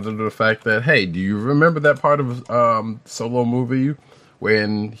outside of the fact that, hey, do you remember that part of Solo movie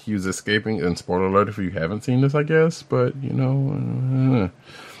when he was escaping? And spoiler alert if you haven't seen this, I guess, but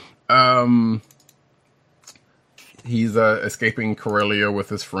he's escaping Corellia with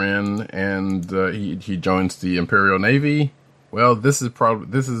his friend, and he joins the Imperial Navy. Well, this is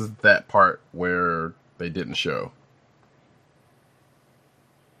that part where they didn't show.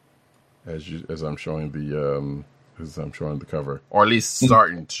 As I'm showing the cover, or at least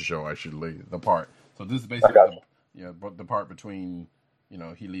starting to show, I should leave the part. So this is basically the part between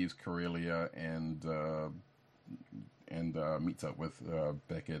he leaves Corellia and meets up with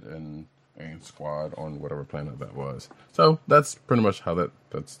Beckett and Squad on whatever planet that was. So that's pretty much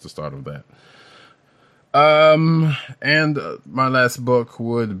that's the start of that. And my last book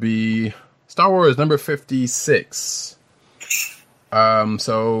would be Star Wars number 56.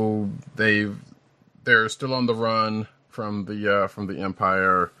 So they're still on the run from the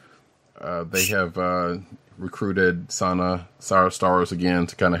Empire. They have recruited Star Wars again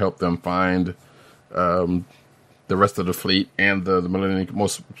to kind of help them find the rest of the fleet and the Millennium,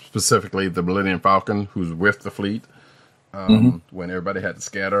 most specifically the Millennium Falcon, who's with the fleet when everybody had to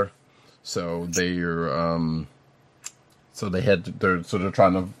scatter. So they're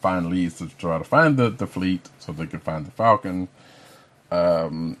trying to find leads to try to find the fleet so they can find the Falcon.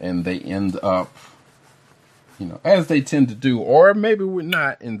 And they end up, as they tend to do, or maybe we're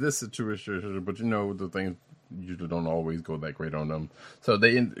not in this situation, but the things usually don't always go that great on them. So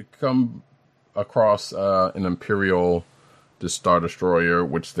they come across an Imperial Star Destroyer,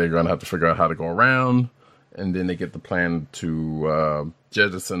 which they're going to have to figure out how to go around. and then they get the plan to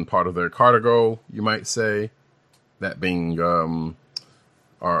jettison part of their cargo, you might say. That being our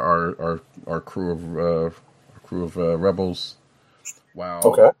crew of rebels.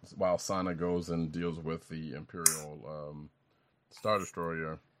 While Sana goes and deals with the Imperial Star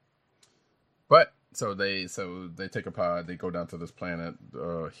Destroyer. But so they take a pod, they go down to this planet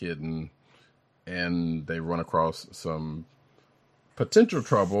hidden, and they run across some potential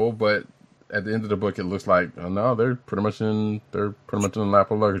trouble. But at the end of the book, it looks like no, they're pretty much in lap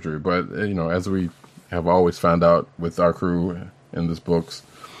of luxury. But as we have always found out with our crew in these books,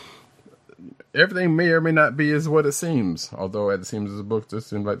 everything may or may not be as what it seems. Although at the seams of the book, it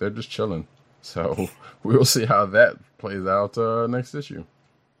seems like they're just chilling. So we'll see how that plays out next issue.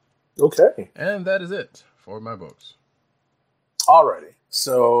 Okay. And that is it for my books. Alrighty.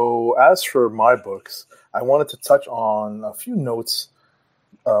 So as for my books, I wanted to touch on a few notes,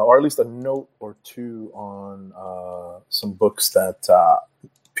 or at least a note or two on some books that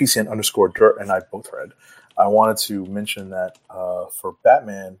PCN_Dirt and I both read. I wanted to mention that for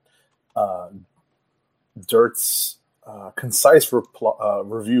Batman, Dirt's concise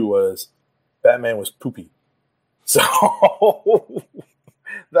review was Batman was poopy. So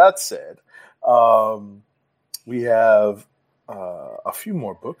that said, we have a few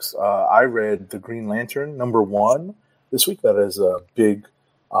more books. I read The Green Lantern #1 this week. That is a big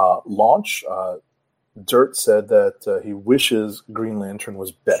launch. Dirt said that he wishes Green Lantern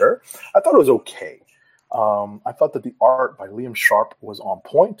was better. I thought it was okay. I thought that the art by Liam Sharp was on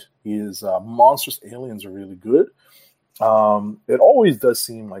point. His Monstrous Aliens are really good. It always does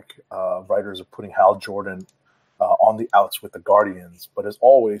seem like writers are putting Hal Jordan on the outs with the Guardians, but as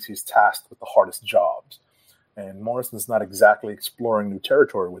always, he's tasked with the hardest jobs. And Morrison's not exactly exploring new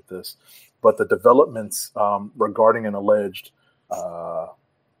territory with this, but the developments regarding an alleged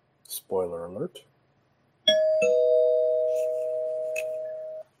spoiler alert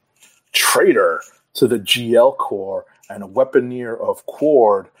traitor to the GL Corps and a weaponeer of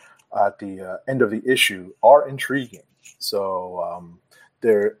Quard at the end of the issue are intriguing. So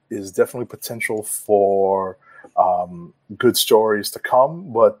there is definitely potential for good stories to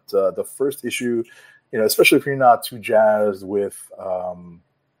come, but the first issue, especially if you're not too jazzed with the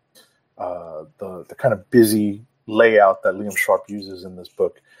kind of busy layout that Liam Sharp uses in this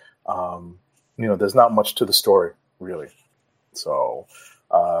book, there's not much to the story really. So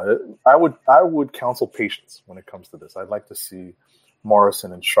I would counsel patience when it comes to this. I'd like to see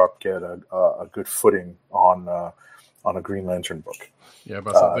Morrison and Sharp get a good footing on a Green Lantern book. Yeah,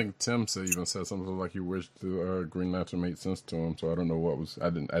 but I think Tim even said something like he wished the Green Lantern made sense to him. So I don't know what was. I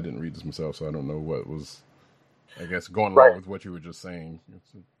didn't read this myself, so I don't know what was. I guess going along with what you were just saying.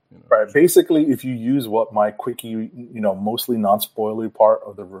 Right. Basically, if you use what my quickie, mostly non-spoilery part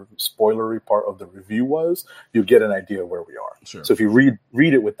of the review was, you get an idea of where we are. Sure. So if you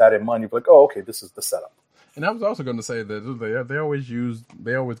read it with that in mind, you're like, oh, okay, this is the setup. And I was also going to say that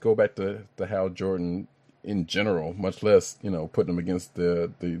they always go back to Hal Jordan in general, much less putting him against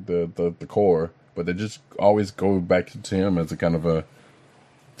the core, but they just always go back to him as a kind of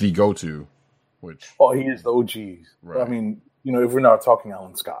the go-to. Which he is the OG. Right. I mean, if we're not talking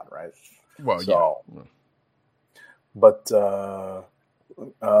Alan Scott, right? Well, yeah. But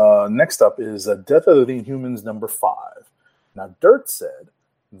next up is Death of the Inhumans #5. Now, Dirt said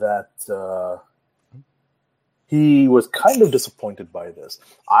that he was kind of disappointed by this.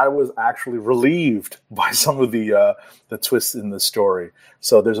 I was actually relieved by some of the twists in the story.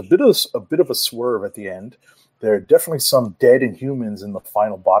 So there's a bit of a swerve at the end. There are definitely some dead Inhumans in the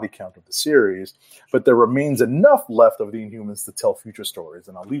final body count of the series, but there remains enough left of the Inhumans to tell future stories,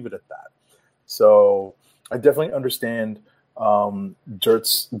 and I'll leave it at that. So I definitely understand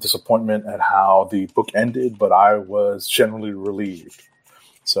Dirt's disappointment at how the book ended, but I was generally relieved.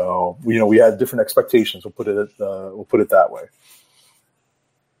 So we had different expectations. We'll put it that way.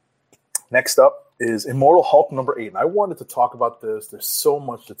 Next up is Immortal Hulk #8, and I wanted to talk about this. There's so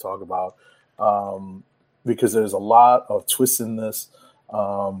much to talk about. Because there's a lot of twists in this.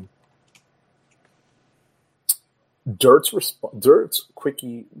 Dirt's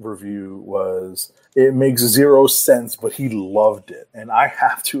quickie review was, it makes zero sense, but he loved it. And I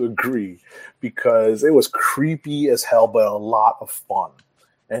have to agree, because it was creepy as hell, but a lot of fun.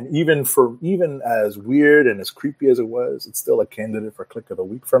 And even as weird and as creepy as it was, it's still a candidate for Click of the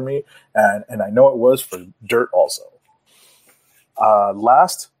Week for me. And I know it was for Dirt also.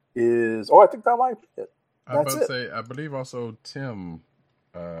 Last is, I think that might be it. That's it. I believe also Tim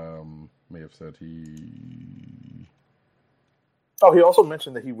may have said he. Oh, he also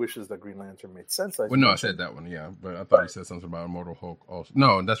mentioned that he wishes that Green Lantern made sense. I said that one, yeah, but I thought he said something about Immortal Hulk also.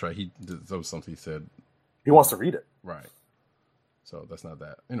 No, that's right. That was something he said He wants to read it. Right. So that's not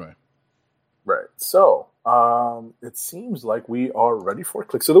that. Anyway. Right. So it seems like we are ready for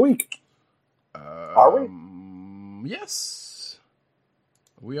Clicks of the Week. Are we? Yes.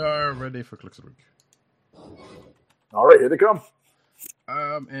 We are ready for Clicks of the Week. All right, here they come.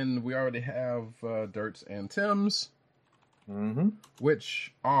 And we already have Dirt's and Tim's,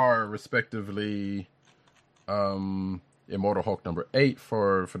 which are respectively Immortal Hulk number 8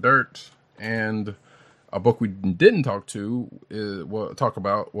 for Dirt, and a book we didn't talk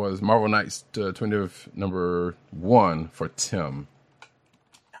about was Marvel Knights 20th number 1 for Tim.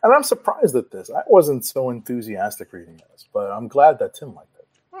 And I'm surprised at this. I wasn't so enthusiastic reading this, but I'm glad that Tim liked it.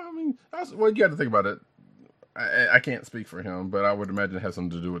 Well, I mean, you got to think about it. I can't speak for him, but I would imagine it has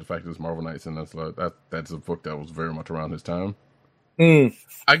something to do with the fact that it's Marvel Knights, and that's a book that was very much around his time.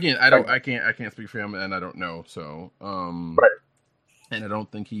 Again, I can't speak for him, and I don't know. So, right. And I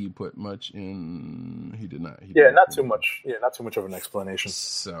don't think he put much in. He did not. Not too much. Yeah, not too much of an explanation.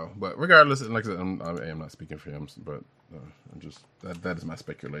 So, but regardless, like I said, I am not speaking for him, but I'm just that is my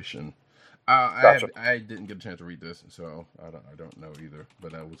speculation. Gotcha. I didn't get a chance to read this, so I don't know either.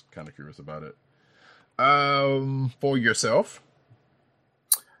 But I was kind of curious about it. For yourself,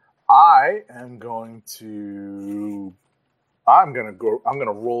 I'm gonna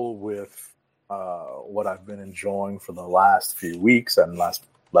roll with what I've been enjoying for the last few weeks and last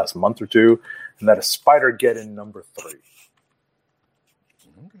month or two, and that is Spider-Geddon number 3.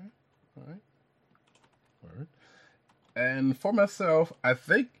 Okay, all right. And for myself, I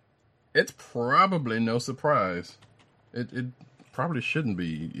think it's probably no surprise. It probably shouldn't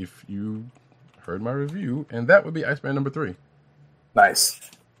be if you heard my review, and that would be Iceman number 3. Nice.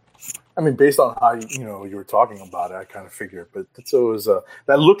 I mean, based on how you were talking about it, I kind of figured, but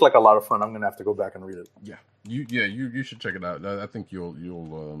that looked like a lot of fun. I'm gonna have to go back and read it. Yeah, you should check it out. I think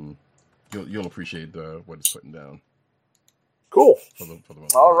you'll appreciate what it's putting down. Cool. For the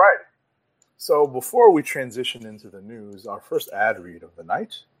All right. So before we transition into the news, our first ad read of the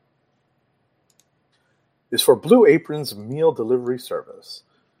night is for Blue Apron's meal delivery service.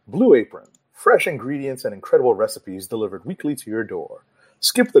 Blue Apron. Fresh ingredients and incredible recipes delivered weekly to your door.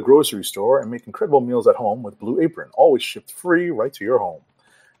 Skip the grocery store and make incredible meals at home with Blue Apron, always shipped free right to your home.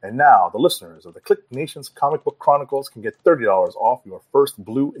 And now, the listeners of the Click Nation's Comic Book Chronicles can get $30 off your first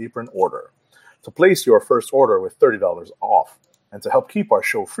Blue Apron order. To place your first order with $30 off, and to help keep our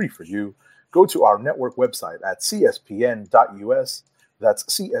show free for you, go to our network website at cspn.us. That's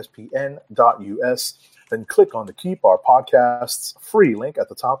cspn.us. Then click on the Keep Our Podcasts free link at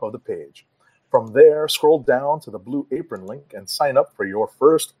the top of the page. From there, scroll down to the Blue Apron link and sign up for your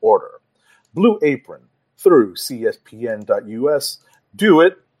first order. Blue Apron through cspn.us. Do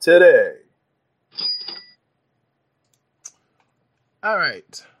it today. All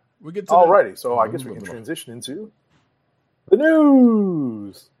right. We get to Alrighty, so I guess we can transition into the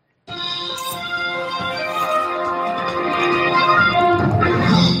news.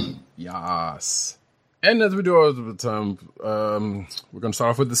 Yes. And as we do all the time, we're going to start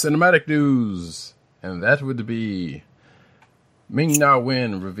off with the cinematic news. And that would be Ming-Na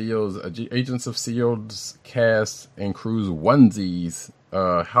Wen reveals Agents of S.H.I.E.L.'s cast and crew's onesies,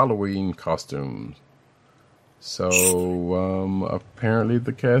 Halloween costumes. So, apparently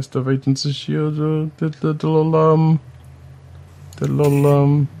the cast of Agents of S.H.I.E.L.D. did the little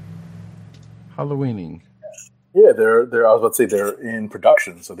Halloweening. Yeah, they're. I was about to say they're in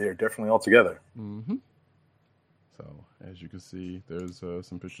production, so they are definitely all together. Mm-hmm. So, as you can see, there's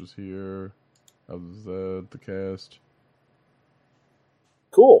some pictures here of the cast.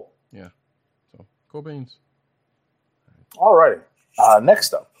 Cool. Yeah. So, cool beans. Alrighty.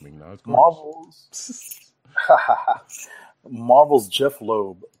 Next up, Marvel's Jeff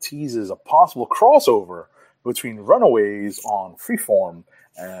Loeb teases a possible crossover between Runaways on Freeform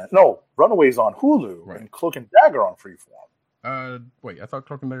Runaways on Hulu and Cloak and Dagger on Freeform. Wait, I thought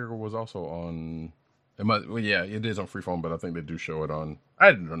Cloak and Dagger was also on. It is on Freeform, but I think they do show it on.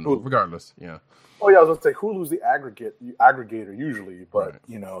 I don't know. Hulu. Regardless, yeah. Oh yeah, I was going to say Hulu's the aggregator usually, but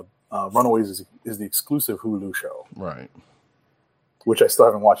Runaways is the exclusive Hulu show, right? Which I still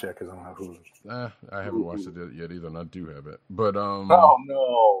haven't watched yet because I don't have Hulu. I haven't watched it yet either, and I do have it, but oh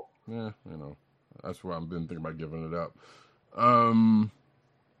no. Yeah, that's why I've been thinking about giving it up.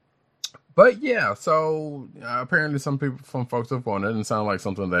 But yeah, so apparently some folks have on it and sound like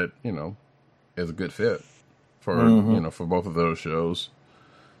something that is a good fit for for both of those shows.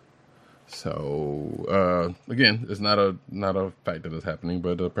 So again, it's not a fact that it's happening,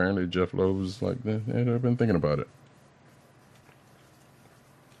 but apparently Jeff Loeb was like, I've been thinking about it.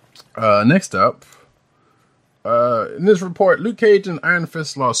 Next up, In this report, Luke Cage and Iron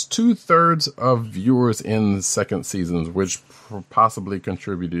Fist lost 2/3 of viewers in the second seasons, which possibly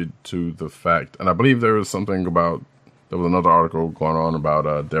contributed to the fact. And I believe there was another article going on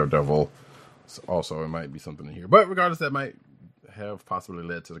about Daredevil. So also, it might be something in here. But regardless, that might have possibly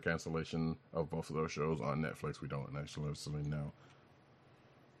led to the cancellation of both of those shows on Netflix. We don't actually know.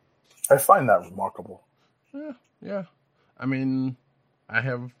 I find that remarkable. Yeah. I mean, I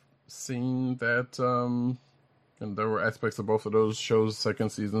have seen that, and there were aspects of both of those shows'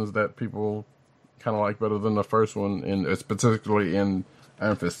 second seasons that people kind of like better than the first one, and it's particularly in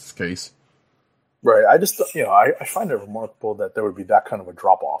Iron Fist's case. Right. I just, I find it remarkable that there would be that kind of a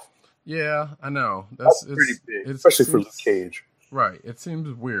drop off. Yeah, I know. That's pretty big, especially for Luke Cage. Right. It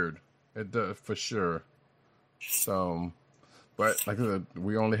seems weird. It does, for sure. So, but like I said,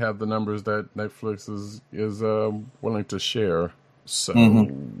 we only have the numbers that Netflix is willing to share. So,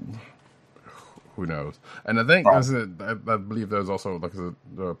 who knows? And I think I believe there's also, like I said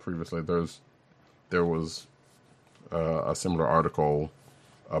previously, there was a similar article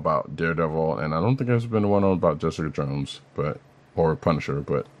about Daredevil, and I don't think there's been one about Jessica Jones, or Punisher,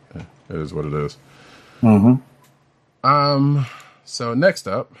 but it is what it is. So next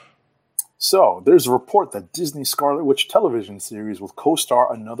up. So there's a report that Disney Scarlet Witch television series will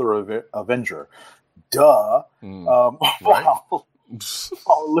co-star another Avenger. Duh. Right? While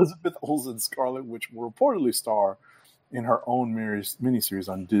Elizabeth Olsen's Scarlet Witch will reportedly star in her own miniseries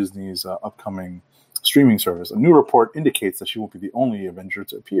on Disney's upcoming streaming service. A new report indicates that she won't be the only Avenger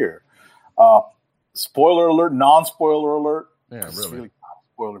to appear. Spoiler alert, non-spoiler alert. Yeah, really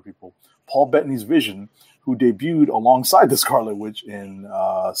spoiler, people. Paul Bettany's Vision, who debuted alongside the Scarlet Witch in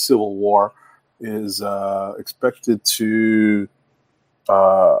Civil War, is expected to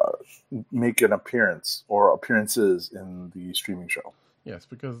make an appearance or appearances in the streaming show. Yes,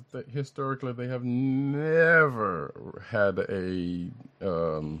 because historically they have never had a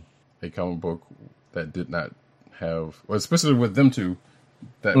comic book that did not have, well, especially with them two,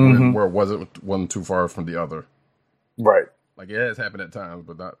 that where wasn't one too far from the other. Right. Like, it has happened at times,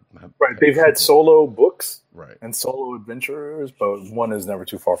 but not right. They've had solo books, right, and solo adventurers, but one is never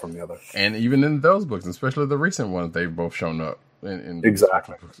too far from the other. And even in those books, especially the recent ones, they've both shown up in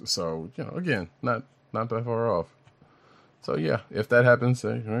exactly. So again, not that far off. So yeah, if that happens,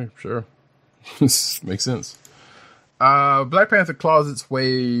 right, sure, makes sense. Black Panther claws its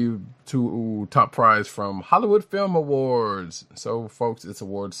way to top prize from Hollywood Film Awards. So, folks, it's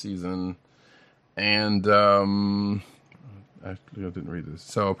award season, and actually, I didn't read this.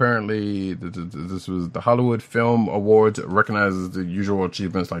 So apparently, this was the Hollywood Film Awards. Recognizes the usual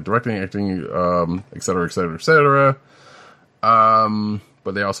achievements like directing, acting, et cetera, et cetera, et cetera.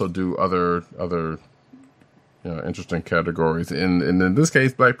 But they also do other interesting categories. And in this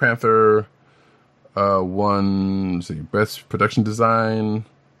case, Black Panther won, Best Production Design,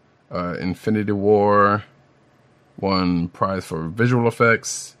 Infinity War, won prize for visual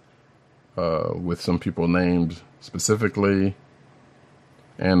effects, with some people named specifically,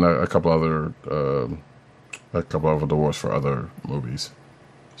 and a couple other awards for other movies.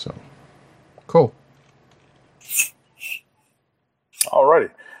 So cool. Alrighty.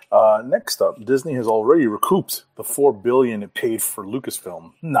 Next up, Disney has already recouped the $4 billion it paid for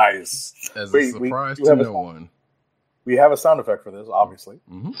Lucasfilm. Nice. As a surprise to no one. We have a sound effect for this, obviously.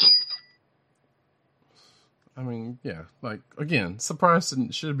 Mm-hmm. I mean, yeah. Like, again,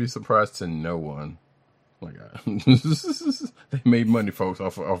 should be surprised to no one. Oh my God. They made money, folks,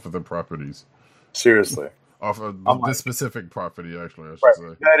 off of the properties. Seriously. Off of this specific property, actually, I should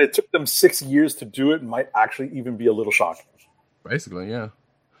say. That it took them 6 years to do it might actually even be a little shocking. Basically, yeah.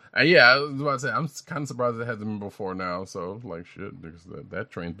 Yeah, I was about to say, I'm kind of surprised it hasn't been before now. So, like, shit, because that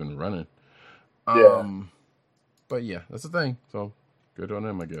train's been running. But yeah, that's the thing. So, good on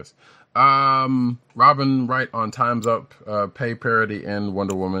them, I guess. Robin Wright on Time's Up pay parody in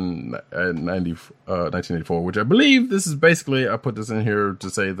Wonder Woman 1984, which I believe this is basically, I put this in here to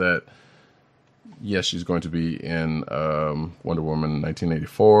say that, yes, she's going to be in Wonder Woman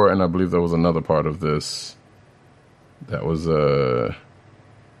 1984, and I believe there was another part of this that was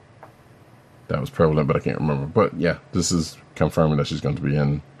prevalent, but I can't remember. But yeah, this is confirming that she's going to be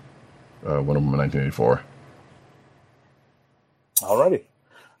in Wonder Woman 1984. Alrighty.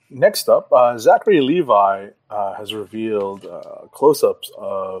 Next up, Zachary Levi has revealed close-ups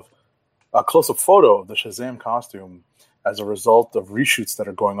of a close-up photo of the Shazam costume as a result of reshoots that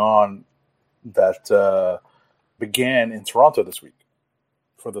are going on that began in Toronto this week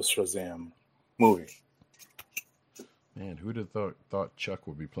for the Shazam movie. Man, who'd have thought Chuck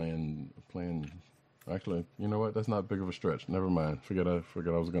would be playing? Actually, you know what? That's not big of a stretch. Never mind. Forget I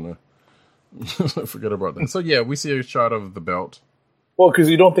was gonna Forget about that. So yeah, we see a shot of the belt. Well, because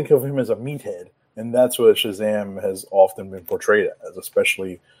you don't think of him as a meathead, and that's what Shazam has often been portrayed as,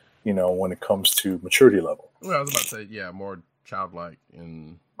 especially, when it comes to maturity level. Well, I was about to say, yeah, more childlike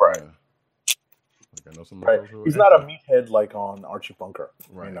in right. Yeah. Like I know some right. He's not a meathead like on Archie Bunker.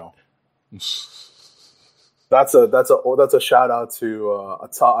 Right. That's a shout out to a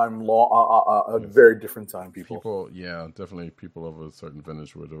time a very different time people. People, yeah, definitely people of a certain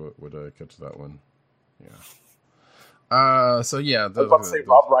vintage would catch that one. Yeah. So yeah, I was about to say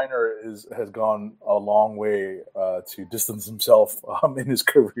Rob Reiner has gone a long way to distance himself in his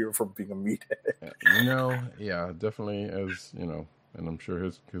career from being a meathead. Yeah, definitely, as and I'm sure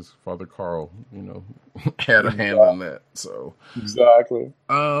his father Carl, had a hand in that. So exactly.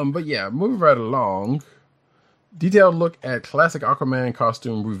 But yeah, moving right along. Detailed look at classic Aquaman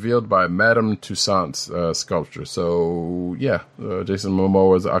costume revealed by Madame Toussaint's sculpture. So yeah, Jason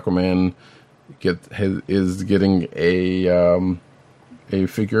Momoa's Aquaman is getting a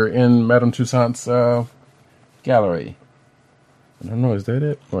figure in Madame Toussaint's gallery. I don't know, is that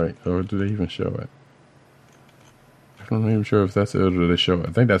it? Wait, or do they even show it? I'm not even sure if that's it or do they show it.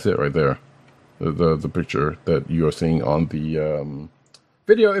 I think that's it right there. The picture that you are seeing on the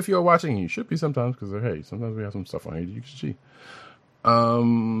video. If you're watching, you should be sometimes, because hey, sometimes we have some stuff on here you can see.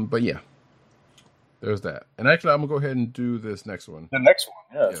 But yeah, there's that. And actually, I'm gonna go ahead and do this next one. The next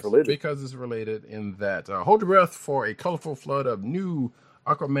one, yeah, it's related because it's related in that. Hold your breath for a colorful flood of new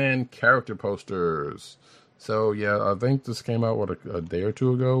Aquaman character posters. So yeah, I think this came out a day or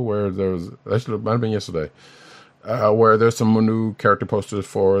two ago, where there was actually it might have been yesterday, where there's some new character posters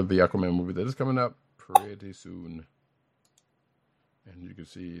for the Aquaman movie that is coming up pretty soon. And you can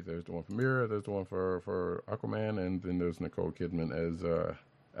see there's the one for Mira, there's the one for Aquaman, and then there's Nicole Kidman as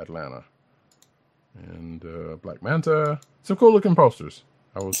Atlanta. And Black Manta. Some cool looking posters,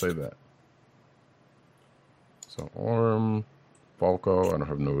 I will say that. So Orm, Falco, I don't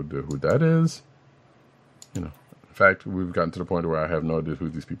have no idea who that is. In fact, we've gotten to the point where I have no idea who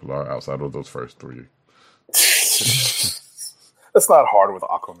these people are outside of those first three. That's not hard with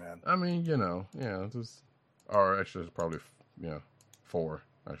Aquaman. I mean, or actually it's probably, 4,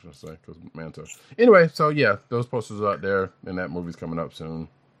 I should say, because Manta. Anyway, so yeah, those posters are out there, and that movie's coming up soon.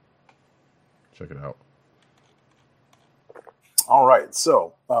 Check it out. All right,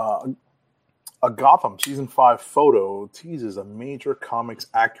 so a Gotham Season 5 photo teases a major comics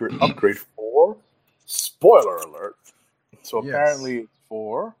accurate upgrade for, spoiler alert, so apparently it's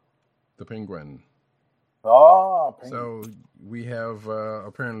for... the Penguin. Penguin. So we have,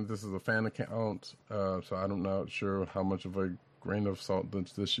 apparently this is a fan account, so I'm not sure how much of a grain of salt that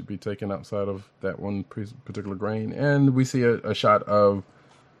this should be taken outside of that one particular grain. And we see a shot of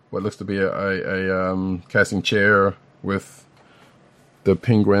what looks to be a casting chair with the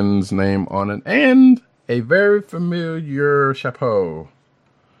Penguin's name on it, and a very familiar chapeau.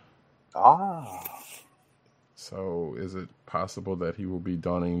 So is it possible that he will be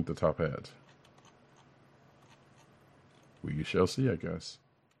donning the top hat? We shall see, I guess.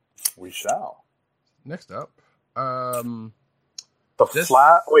 We shall. Next up,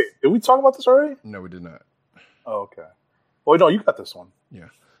 Wait, did we talk about this already? No, we did not. Oh, okay. Well, no, you got this one. Yeah.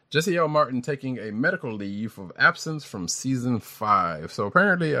 Jesse L. Martin taking a medical leave of absence from season 5. So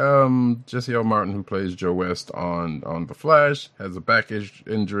apparently, Jesse L. Martin, who plays Joe West on The Flash, has a back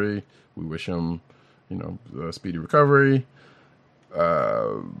injury. We wish him, a speedy recovery.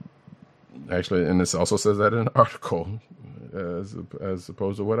 Actually, and this also says that in an article, as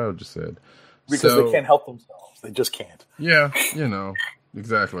opposed to what I just said. Because they can't help themselves. They just can't. Yeah,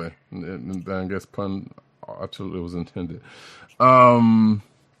 exactly. And I guess pun absolutely was intended.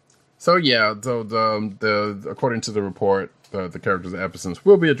 So yeah, so the according to the report, the character's absence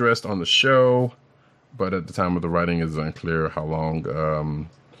will be addressed on the show, but at the time of the writing, it is unclear how long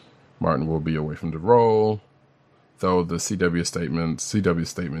Martin will be away from the role. Though the CW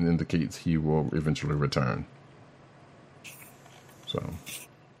statement indicates he will eventually return. So,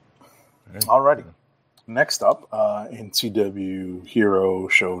 okay. Alrighty. Next up, in CW Hero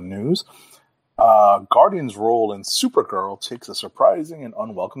Show news, Guardian's role in Supergirl takes a surprising and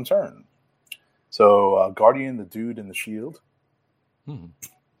unwelcome turn. So, Guardian, the dude in the shield,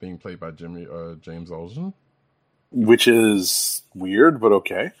 being played by James Olsen, which is weird, but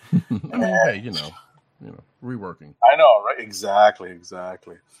okay. I mean, hey, reworking. I know, right? Exactly.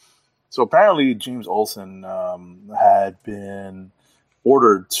 So apparently, James Olsen had been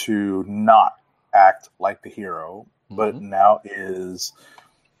ordered to not act like the hero, but now is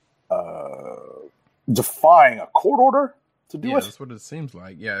defying a court order to do it. Yeah, that's what it seems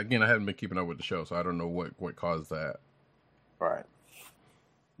like. Yeah, again, I haven't been keeping up with the show, so I don't know what caused that. Right.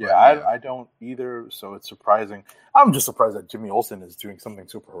 Yeah, I don't either, so it's surprising. I'm just surprised that Jimmy Olsen is doing something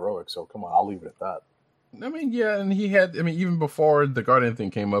super heroic, so come on, I'll leave it at that. I mean, yeah, and he had, I mean, even before the Guardian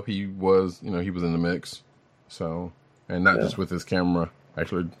thing came up, he was in the mix. So, and not just with his camera,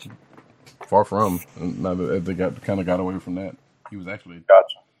 actually, far from. Now that they got away from that, he was actually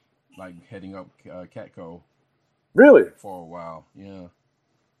like heading up Catco. Really? For a while, yeah.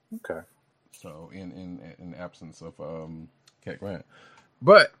 Okay. So in absence of Cat Grant,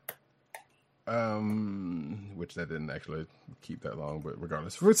 but which that didn't actually keep that long, but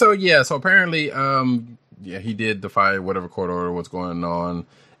regardless. So yeah, so apparently he did defy whatever court order was going on,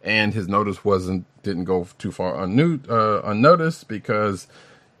 and his notice didn't go too far unnoticed because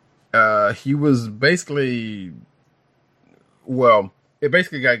he was basically, well, it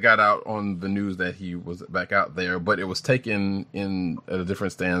basically got out on the news that he was back out there, but it was taken in at a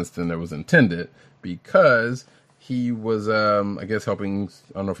different stance than it was intended because he was, I guess, helping.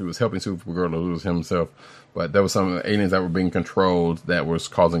 I don't know if he was helping Supergirl or it was himself, but there was some aliens that were being controlled that was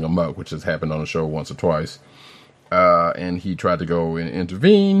causing a muck, which has happened on the show once or twice. And he tried to go and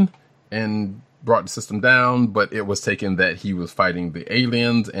intervene and brought the system down, but it was taken that he was fighting the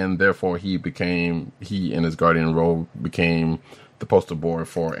aliens, and therefore he in his Guardian role became the poster boy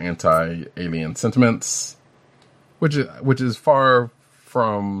for anti-alien sentiments, which is far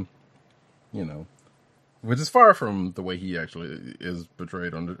from, which is far from the way he actually is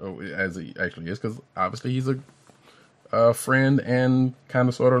portrayed as he actually is, because obviously he's a friend and kind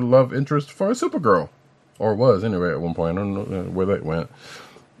of sort of love interest for Supergirl, or was anyway at one point. I don't know where that went.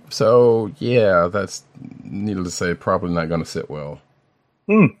 So yeah, that's needless to say, probably not going to sit well.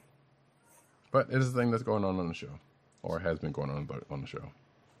 But it is a thing that's going on the show. Or has been going on the show.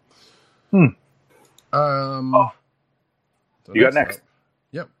 So you got next. Up,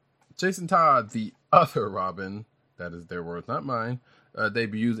 yep. Jason Todd, the other Robin, that is their words, not mine,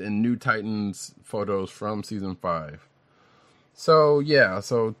 debuts in New Titans photos from season 5. So yeah,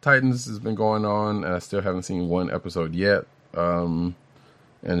 so Titans has been going on, and I still haven't seen one episode yet. And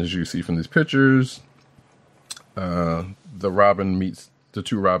as you see from these pictures, the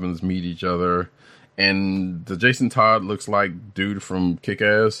two Robins meet each other. And the Jason Todd looks like dude from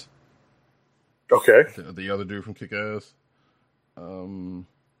Kick-Ass. Okay. The other dude from Kick-Ass.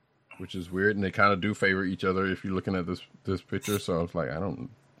 Which is weird. And they kind of do favor each other if you're looking at this picture. So I was like, I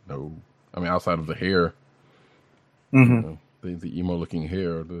don't know. I mean, outside of the hair. The emo-looking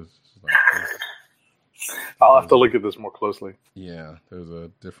hair. I'll have to look at this more closely. Yeah, there's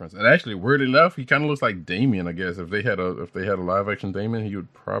a difference. And actually, weird enough, he kind of looks like Damien, I guess. If they had a live-action Damien, he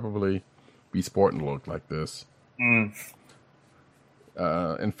would probably be sporting a look like this. In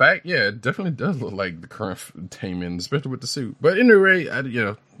fact, yeah, it definitely does look like the current Damien, especially with the suit. But anyway,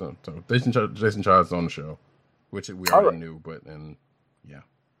 so Jason Todd's on the show, which we already knew. But yeah.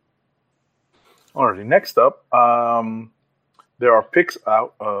 Alrighty, next up, there are pics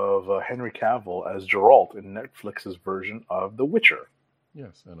out of Henry Cavill as Geralt in Netflix's version of The Witcher.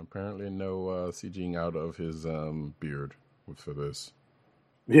 Yes, and apparently no CGing out of his beard for this.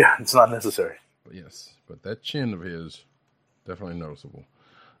 Yeah, it's not necessary. But yes, but that chin of his, definitely noticeable.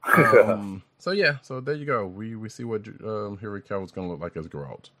 So yeah, so there you go. We see what Henry Cavill's going to look like as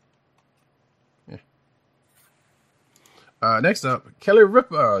Geralt. Yeah. Next up, Kelly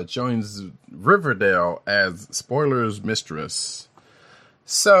Ripa joins Riverdale as Spoiler's mistress.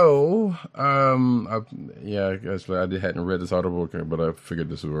 So, I guess I hadn't read this article, but I figured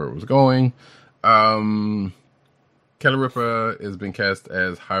this is where it was going. Kelly Ripa has been cast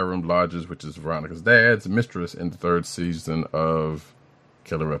as Hiram Lodges, which is Veronica's dad's mistress in the 3rd season of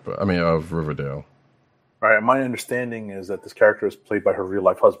of Riverdale. All right, my understanding is that this character is played by her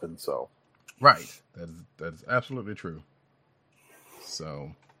real-life husband, so... Right, that is absolutely true.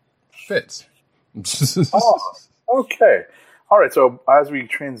 So, fits. Okay. All right, so as we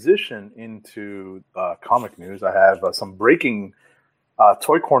transition into comic news, I have some breaking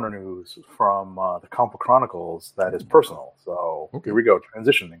Toy Corner news from the Comic Chronicles that is personal. So Here we go,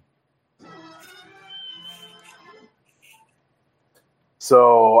 transitioning.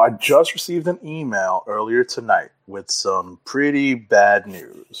 So I just received an email earlier tonight with some pretty bad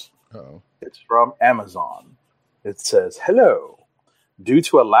news. Uh-oh. It's from Amazon. It says, "Hello. Due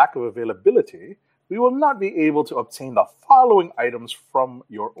to a lack of availability, we will not be able to obtain the following items from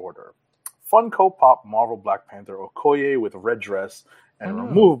your order. Funko Pop Marvel Black Panther Okoye with red dress and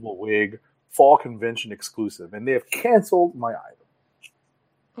removable wig, fall convention exclusive. And they have canceled my item."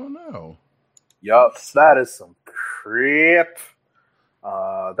 Oh, no. Yup, that is some crap.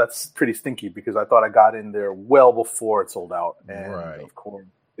 That's pretty stinky because I thought I got in there well before it sold out. And of course,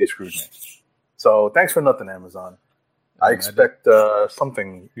 they screwed me. So thanks for nothing, Amazon. I expect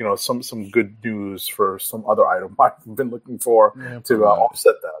something, some good news for some other item I've been looking for to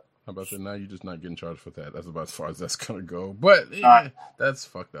offset that. How about that? Now you're just not getting charged for that. That's about as far as that's gonna go. But that's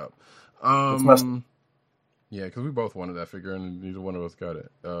fucked up. It's messed up. Yeah, because we both wanted that figure, and neither one of us got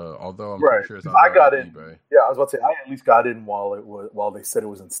it. Although I'm right. pretty sure it's on eBay. Yeah, I was about to say I at least got in while they said it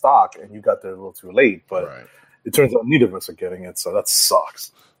was in stock, and you got there a little too late. But it turns out neither of us are getting it, so that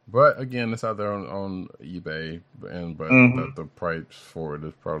sucks. But again, it's out there on eBay, but the price for it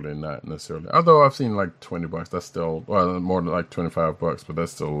is probably not necessarily. Although I've seen like $20, that's still more than like $25, but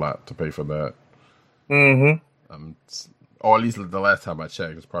that's still a lot to pay for that. Or at least the last time I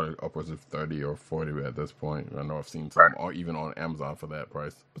checked, it's probably upwards of 30 or 40 at this point. I know I've seen some, or even on Amazon for that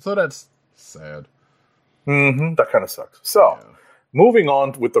price. So that's sad. That kind of sucks. So, moving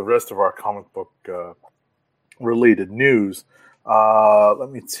on with the rest of our comic book related news. Let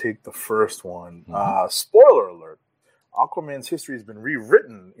me take the first one. Spoiler alert. Aquaman's history has been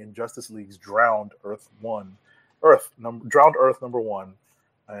rewritten in Justice League's Drowned Earth number 1.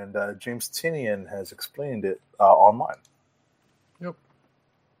 And James Tynion has explained it online. Yep.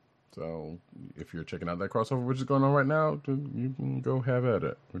 So if you're checking out that crossover, which is going on right now, you can go have at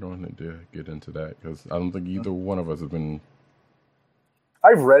it. We don't need to get into that because I don't think either one of us have been.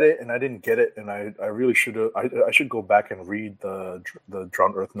 I've read it and I didn't get it, and I really should have. I should go back and read the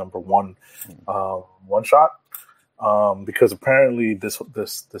Drowned Earth number 1 one shot because apparently this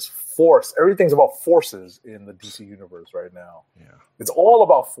force, everything's about forces in the DC universe right now. Yeah, it's all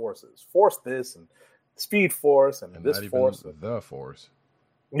about forces. Force this and Speed Force and this not force. Even the Force.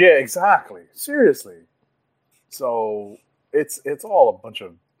 Yeah, exactly. Seriously. So it's all a bunch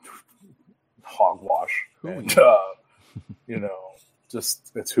of hogwash, and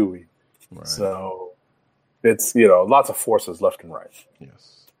just it's hooey. Right. So it's lots of forces left and right.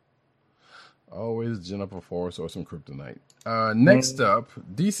 Yes. Always gin up a force or some kryptonite. Next up,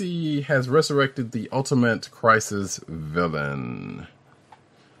 DC has resurrected the Ultimate Crisis villain.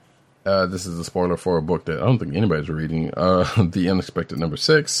 This is a spoiler for a book that I don't think anybody's reading. The Unexpected number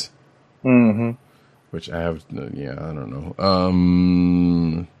 6. Which I have, I don't know.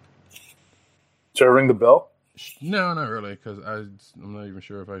 Should I ring the bell? No, not really, because I'm not even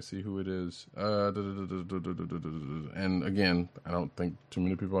sure if I see who it is. And again, I don't think too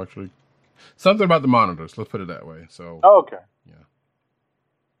many people actually. Something about the monitors. Let's put it that way. So. Oh, okay. Yeah.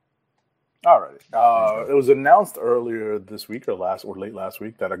 All right. It was announced earlier this week or late last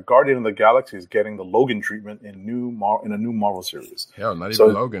week that a Guardian of the Galaxy is getting the Logan treatment in a new Marvel series. Hell, not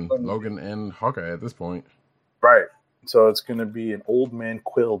even Logan. Logan and Hawkeye at this point. Right. So it's going to be an Old Man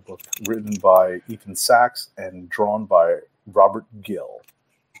Quill book written by Ethan Sachs and drawn by Robert Gill.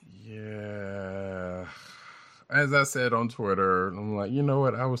 Yeah. As I said on Twitter, I'm like, you know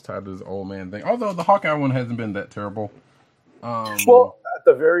what? I was tired of this old man thing. Although the Hawkeye one hasn't been that terrible. Well, at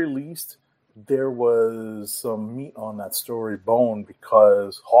the very least, there was some meat on that story bone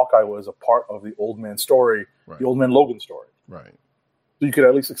because Hawkeye was a part of the Old Man story, the Old Man Logan story. Right. So you could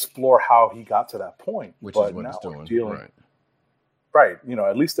at least explore how he got to that point. Which is what it's doing. Right.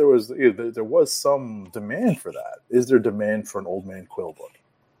 At least there was some demand for that. Is there demand for an Old Man Quill book?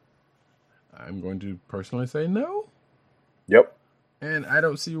 I'm going to personally say no. Yep. And I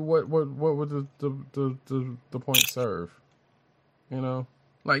don't see what would the point serve.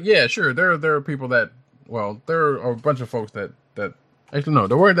 Like, yeah, sure. There are people that, there are a bunch of folks that actually no,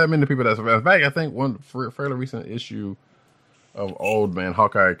 there weren't that many people that's back. I think one fairly recent issue of Old Man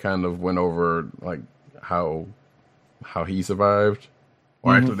Hawkeye kind of went over like how he survived.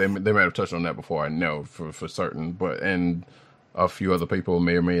 Or actually, they might have touched on that before. I know for certain, and a few other people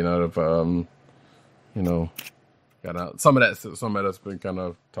may or may not have, got out. Some of that's been kind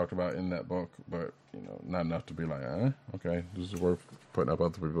of talked about in that book, but not enough to be like, okay, this is worth putting up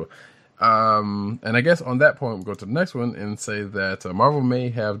other people. And I guess on that point, we'll go to the next one and say that Marvel may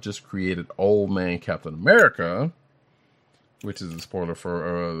have just created Old Man Captain America, which is a spoiler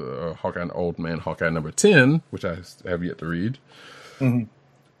for Hawkeye and Old Man Hawkeye number 10, which I have yet to read. And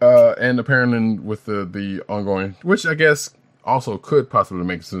apparently with the ongoing, which I guess also could possibly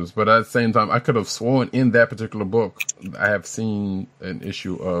make sense, but at the same time, I could have sworn in that particular book, I have seen an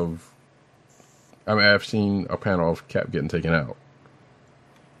issue of, I've seen a panel of Cap getting taken out.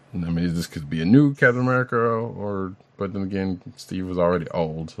 And this could be a new Captain America, but then again, Steve was already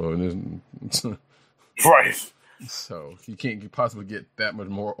old, so it isn't. Right. So he can't possibly get that much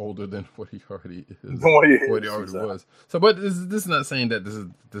more older than what he already is. What he already was. So, but this is not saying that this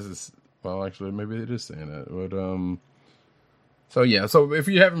is. Well, actually, maybe it is saying that. But so yeah. So if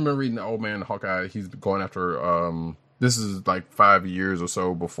you haven't been reading the Old Man Hawkeye, he's going after. This is like 5 years or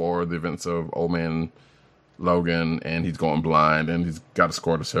so before the events of Old Man Logan, and he's going blind, and he's got a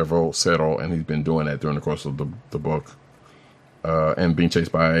score to settle, and he's been doing that during the course of the book, and being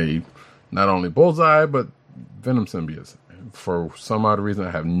chased by not only Bullseye but Venom symbiotes for some odd reason.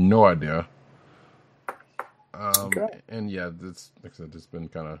 I have no idea. And yeah, this, like I said, it's been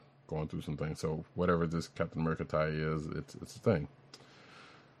kind of going through some things. So whatever this Captain America tie is, it's a thing.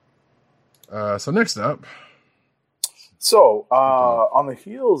 So next up. So on the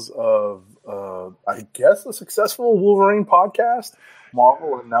heels of, I guess, a successful Wolverine podcast,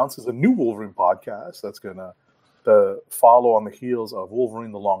 Marvel announces a new Wolverine podcast that's going to follow on the heels of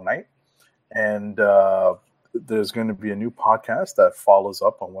Wolverine: The Long Night. And there's going to be a new podcast that follows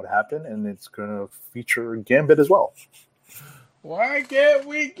up on what happened, and it's going to feature Gambit as well. Why can't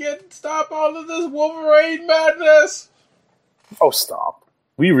we stop all of this Wolverine madness? Oh, stop.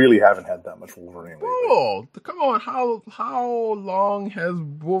 We really haven't had that much Wolverine lately. Oh, come on. How long has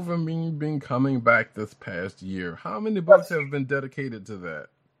Wolverine been coming back this past year? How many books have been dedicated to that?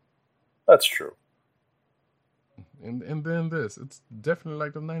 That's true. And then this. It's definitely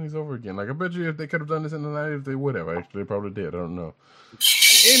like the 90s over again. Like, I bet you if they could have done this in the 90s, they would have. Actually, they probably did. I don't know.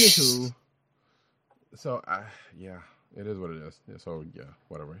 Anywho. So, yeah. It is what it is. Yeah, so, yeah,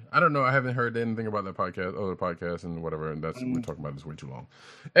 whatever. I don't know. I haven't heard anything about that podcast, other podcasts, and whatever. And we're talking about this way too long.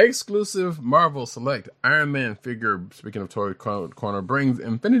 Exclusive Marvel Select Iron Man figure, speaking of Toy Corner, brings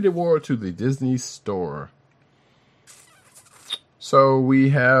Infinity War to the Disney Store. So,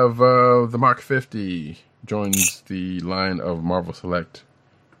 we have the Mark 50 joins the line of Marvel Select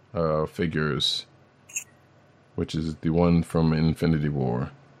figures, which is the one from Infinity War.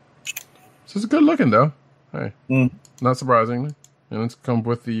 So, it's good looking, though. Hey. Not surprisingly, and it's come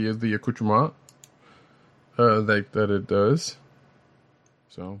with the accoutrement that it does.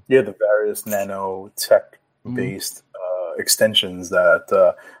 So yeah, the various nanotech based extensions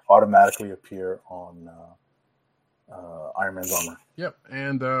that automatically appear on Iron Man's armor. Yep,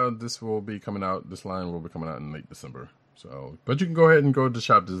 and this will be coming out. This line will be coming out in late December. So, but you can go ahead and go to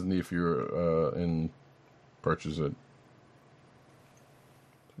Shop Disney if you're and purchase it.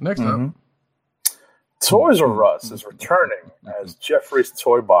 Next up. Toys R Us is returning as Jeffrey's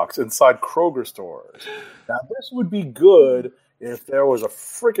Toy Box inside Kroger stores. Now, this would be good if there was a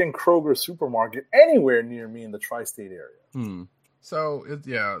freaking Kroger supermarket anywhere near me in the tri-state area. So,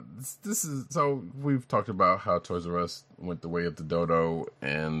 this is, so we've talked about how Toys R Us went the way of the dodo,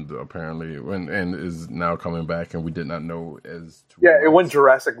 and apparently, and is now coming back, and we did not know as to it went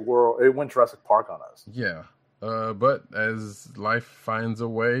Jurassic Park on us. Yeah. But as life finds a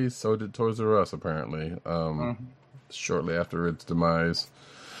way, so did Toys R Us, apparently, shortly after its demise.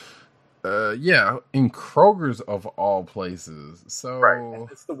 In Kroger's of all places. So, right.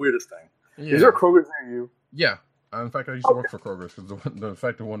 It's the weirdest thing. Yeah. Is there a Kroger's near you? Yeah. In fact, I used to work for Kroger's, because the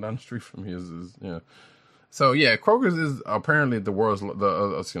fact the one down the street from me is yeah. So, yeah, Kroger's is apparently the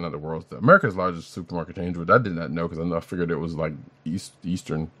America's largest supermarket chain, which I did not know, because I figured it was like East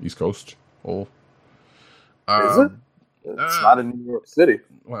Coast. Is it? It's not in New York City.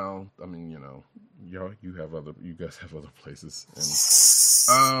 Well, I mean, you guys have other places,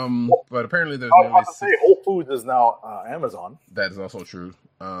 and but apparently there's nearly Whole Foods is now Amazon. That is also true.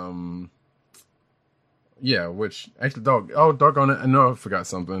 Which actually, doggone it, I know I forgot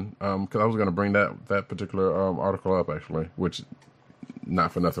something. Because I was going to bring that particular article up, actually, which.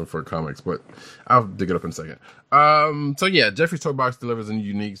 Not for nothing for comics, but I'll dig it up in a second. So yeah, Jeffrey's Toy Box delivers a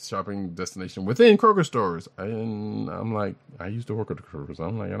unique shopping destination within Kroger stores. And I'm like, I used to work at the Kroger, so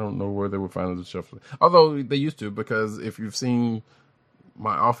I'm like, I don't know where they would find the shelf. Although they used to, because if you've seen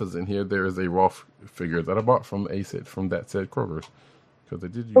my office in here, there is a Raw figure that I bought from that said Kroger's. Because they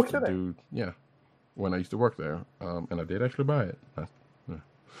did used to do, when I used to work there. And I did actually buy it. I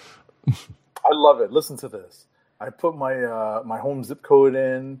love it. Listen to this. I put my my home zip code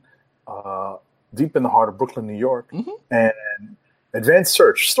in deep in the heart of Brooklyn, New York, and advanced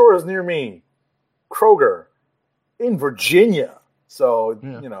search stores near me, Kroger in Virginia. So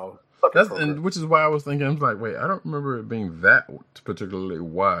which is why I was thinking, I was like, wait, I don't remember it being that particularly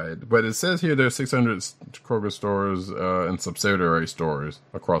wide, but it says here there's 600 Kroger stores and subsidiary stores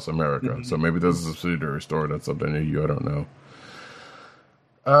across America. So maybe there's a subsidiary store that's up there near you. I don't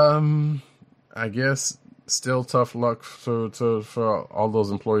know. I guess. Still tough luck for all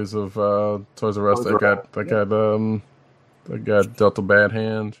those employees of Toys R Us that got dealt a bad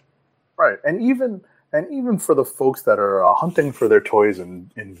hand. Right, and even for the folks that are hunting for their toys in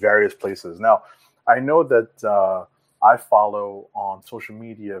various places. Now, I know that I follow on social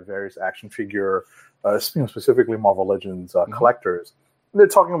media various action figure, specifically Marvel Legends collectors. And they're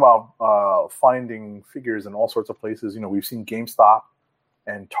talking about finding figures in all sorts of places. We've seen GameStop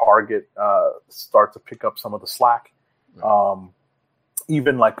and Target start to pick up some of the slack.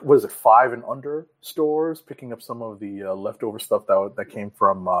 Even like, what is it, 5 and under stores picking up some of the leftover stuff that came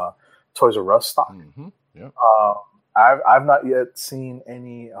from Toys R Us stock. Mm-hmm. Yeah. I've not yet seen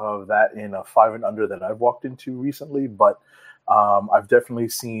any of that in a 5 and under that I've walked into recently, but I've definitely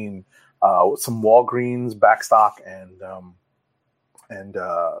seen some Walgreens backstock and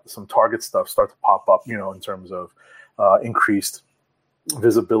some Target stuff start to pop up, in terms of increased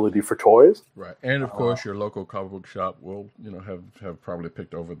visibility for toys. Right. And of course your local comic book shop will, have probably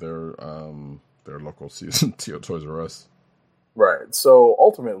picked over their local season Toys R Us. Right. So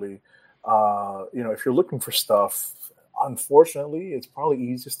ultimately, if you're looking for stuff, unfortunately, it's probably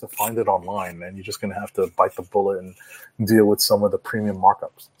easiest to find it online, and you're just going to have to bite the bullet and deal with some of the premium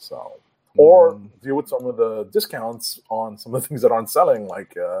markups. So, or deal with some of the discounts on some of the things that aren't selling.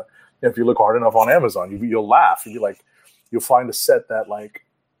 Like, if you look hard enough on Amazon, you'll laugh. You'll find a set that, like,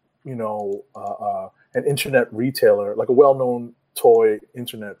 an internet retailer, like a well-known toy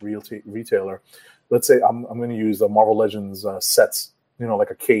internet retailer. Let's say I'm going to use the Marvel Legends sets, like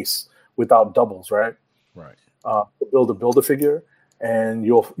a case without doubles, right? Right. Build a figure, and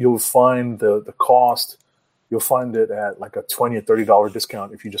you'll find the cost. You'll find it at like a $20 or $30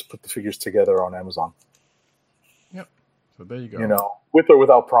 discount if you just put the figures together on Amazon. Yep. So there you go. With or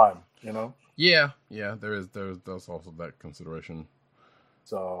without Prime. Yeah. There's also that consideration.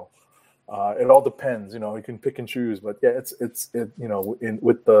 So it all depends. You can pick and choose, but yeah, it's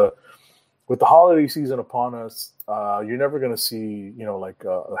with the holiday season upon us, you're never going to see, like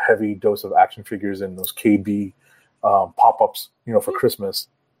a heavy dose of action figures in those KB pop-ups, for Christmas.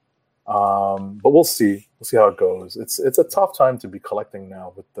 But we'll see. We'll see how it goes. It's a tough time to be collecting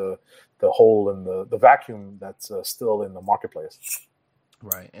now with the hole and the vacuum that's still in the marketplace.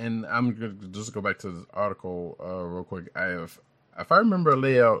 Right. And I'm going to just go back to this article real quick. If I remember a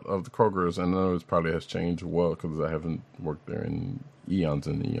layout of the Kroger's, and I know it probably has changed well because I haven't worked there in eons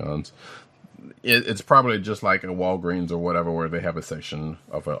and eons. It's probably just like a Walgreens or whatever, where they have a section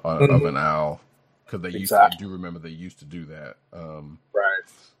of an aisle, because I do remember they used to do that. Right.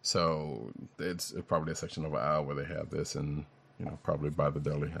 So it's probably a section of an aisle where they have this, and probably by the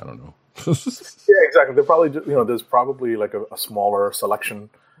deli. I don't know. Yeah, exactly. They're probably there's probably like a smaller selection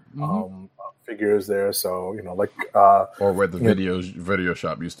of figures there. So or where the video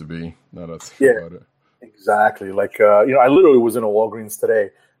shop used to be. Now that I think about it. Exactly. Like I literally was in a Walgreens today.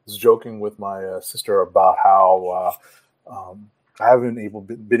 I was joking with my sister about how I haven't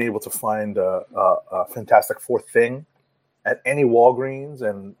been able to find a Fantastic Four thing at any Walgreens,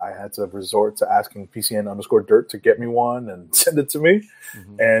 and I had to resort to asking PCN_Dirt to get me one and send it to me.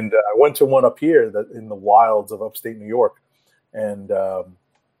 Mm-hmm. And I went to one up here that in the wilds of upstate New York, and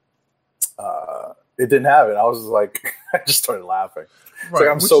it didn't have it. I was like, I just started laughing. It's like,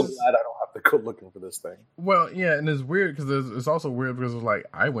 I'm so glad I don't have to go looking for this thing. Well, yeah, and it's weird because it's also weird because it's like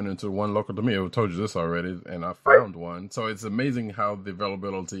I went into one local to me. I told you this already, and I found one. So it's amazing how the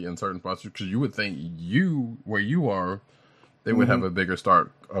availability in certain spots, because you would think where you are, they would have a bigger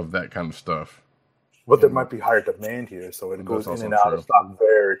stock of that kind of stuff. But there might be higher demand here, so it goes in and out of stock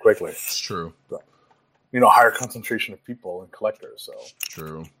very quickly. It's true. So, higher concentration of people and collectors. So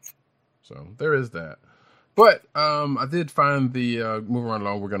true. So there is that. But I did find the moving right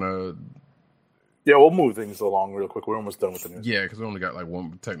along. We're gonna we'll move things along real quick. We're almost done with the news. Yeah, because we only got like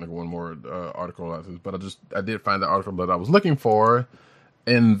one more article out of this. But I did find the article that I was looking for.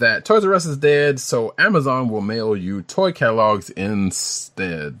 In that Toys R Us is dead, so Amazon will mail you toy catalogs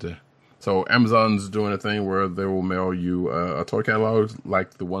instead. So Amazon's doing a thing where they will mail you a toy catalog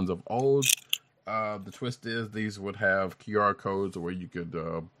like the ones of old. The twist is these would have QR codes where you could,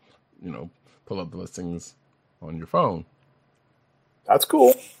 pull up the listings on your phone. That's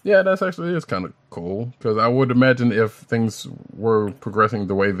cool. Yeah, that's actually is kind of cool, because I would imagine if things were progressing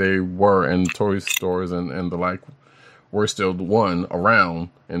the way they were in toy stores and the like, we're still around,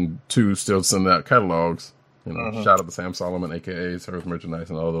 and two still send out catalogs. Shout out to Sam Solomon, aka Service Merchandise,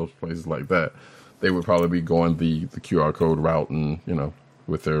 and all those places like that. They would probably be going the QR code route, and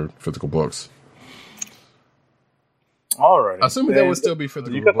with their physical books. All right. Assuming there would still be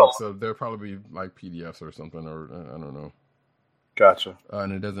physical books, so there'd probably be like PDFs or something, or I don't know. Gotcha.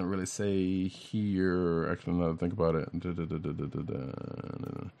 And it doesn't really say here. Actually, now that I think about it, it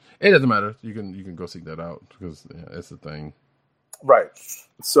doesn't matter. You can go seek that out because it's a thing. Right.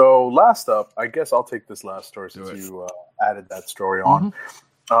 So last up, I guess I'll take this last story since you added that story on.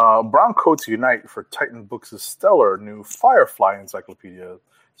 Brown Coats unite for Titan Books' stellar new Firefly encyclopedia.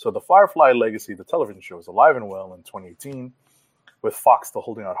 So the Firefly Legacy, the television show, is alive and well in 2018, with Fox still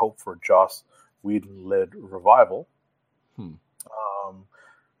holding out hope for Joss Whedon-led revival.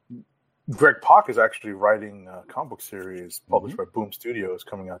 Greg Pak is actually writing a comic book series published by Boom Studios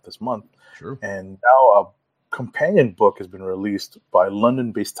coming out this month. True. And now a companion book has been released by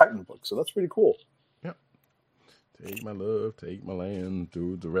London-based Titan Books. So that's pretty cool. Yep. Take my love, take my land.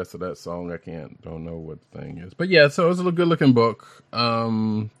 Dude, the rest of that song, don't know what the thing is. But yeah, so it's a good looking book.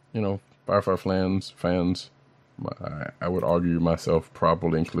 Firefly fans, I would argue myself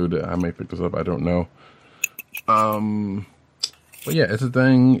probably included. I may pick this up, I don't know. But yeah, it's a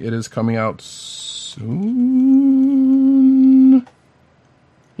thing. It is coming out soon.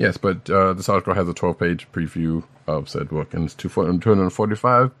 Yes, but this article has a 12-page preview of said book, and it's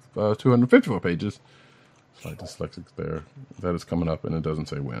 254 pages. Slight dyslexic there. That is coming up, and it doesn't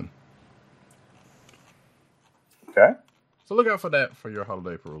say when. Okay. So look out for that for your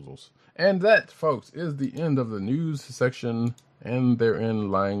holiday perusals. And that, folks, is the end of the news section, and therein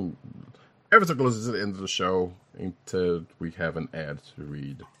lying ever so close to the end of the show until we have an ad to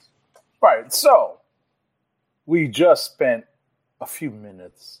read. Right, so we just spent a few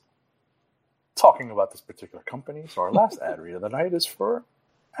minutes talking about this particular company. So our last ad read of the night is for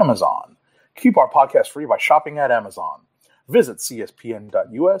Amazon. Keep our podcast free by shopping at Amazon. Visit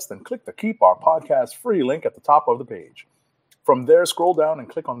cspn.us, then click the Keep Our Podcast Free link at the top of the page. From there, scroll down and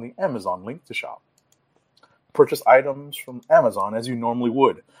click on the Amazon link to shop. Purchase items from Amazon as you normally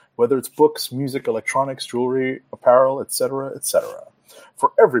would, whether it's books, music, electronics, jewelry, apparel, etc., etc.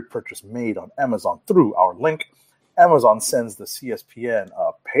 For every purchase made on Amazon through our link, Amazon sends the CSPN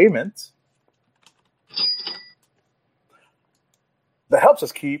a payment that helps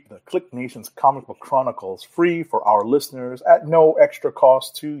us keep the Click Nation's Comic Book Chronicles free for our listeners at no extra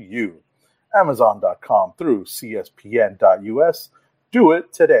cost to you. Amazon.com through CSPN.us. Do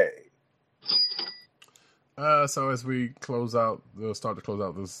it today. So as we start to close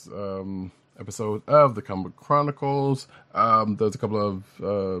out this episode of the Comic Book Chronicles, there's a couple of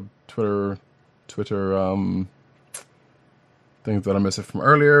Twitter things that I missed from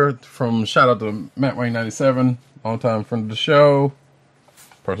earlier. From shout out to Matt Wayne 97, longtime friend of the show,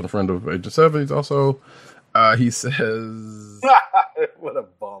 personal friend of Agent 7. He's also he says, "What a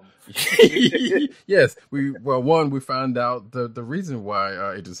bum." Yes, we found out the reason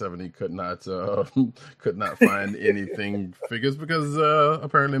why Agent 70 could not find anything figures because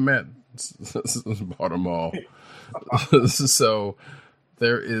apparently Matt bought them all. So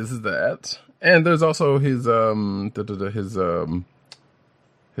there is that, and there's also his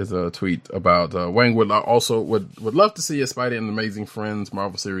tweet about Wang would love to see a Spidey and Amazing Friends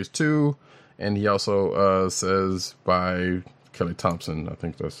Marvel Series 2, and he also says by Kelly Thompson. I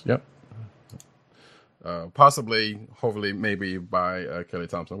think that's, yep. Possibly, hopefully, maybe by Kelly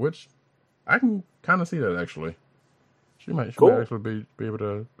Thompson, which I can kind of see that actually. She might actually be able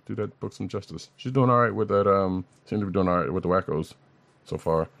to do that book some justice. She's doing all right with that. Seems to be doing all right with the Wackos so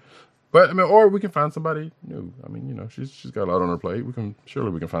far. But I mean, or we can find somebody new. I mean, she's got a lot on her plate. We can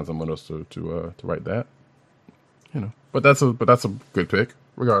find someone else to write that. But that's a good pick,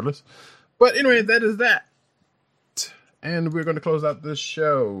 regardless. But anyway, that is that. And we're going to close out this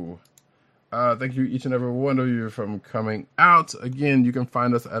show. Thank you, each and every one of you, for coming out. Again, you can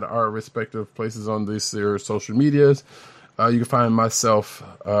find us at our respective places on these social medias. You can find myself,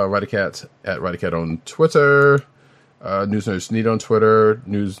 Radicat, at Radicat on Twitter, News Nerds Need on Twitter,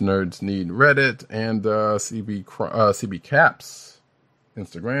 News Nerds Need Reddit, and CB Caps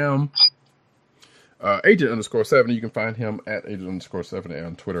Instagram. Agent_7, you can find him at Agent_7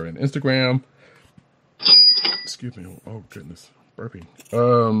 on Twitter and Instagram. Excuse me. Oh, goodness. Burping.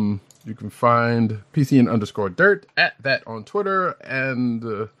 You can find PCN_Dirt at that on Twitter,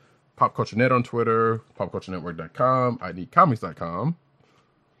 and PopCultureNet on Twitter, PopCultureNetwork.com, INeedComics.com.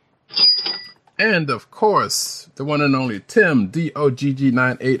 And, of course, the one and only Tim,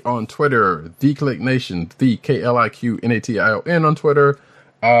 DOGG98 on Twitter, The Click Nation, The KLIQNATION on Twitter,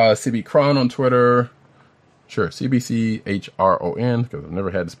 CB Cron on Twitter. Sure, CBCHRON, because I've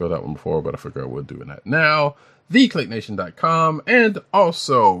never had to spell that one before, but I figure I would do that now. TheClickNation.com, and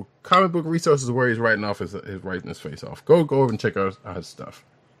also Comic Book Resources, where he's writing his face off. Go over and check out his stuff.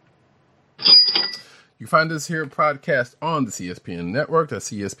 You find this here podcast on the CSPN network. That's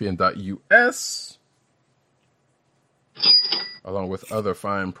CSPN.us, along with other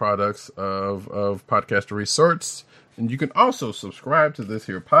fine products of podcastery sorts. And you can also subscribe to this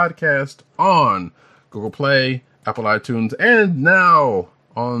here podcast on Google Play, Apple iTunes, and now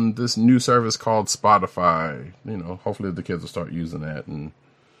on this new service called Spotify. Hopefully the kids will start using that and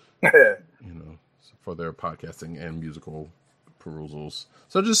for their podcasting and musical perusals.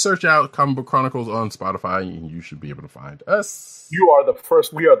 So just search out Comic Book Chronicles on Spotify and you should be able to find us. We are the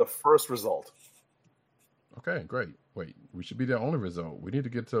first result. Okay, great. Wait, we should be the only result. We need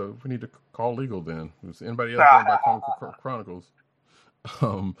to call legal then. Is anybody else going by Chronicles?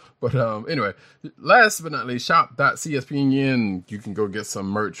 Anyway, last but not least, shop.cspn. You can go get some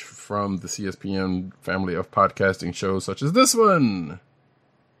merch from the CSPN family of podcasting shows such as this one.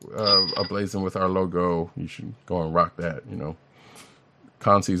 Ablazing with our logo. You should go and rock that,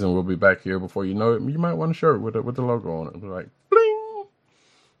 Con season will be back here before you know it. You might want a shirt with the logo on it. Be like, bling!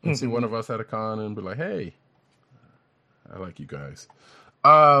 And see one of us at a con and be like, hey, I like you guys.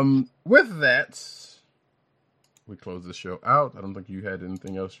 With that, we close the show out. I don't think you had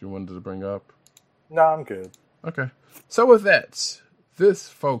anything else you wanted to bring up. No, I'm good. Okay. So with that, this,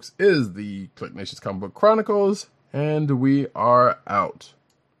 folks, is the Click Nation's Comic Book Chronicles, and we are out.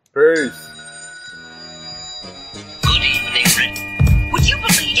 Peace.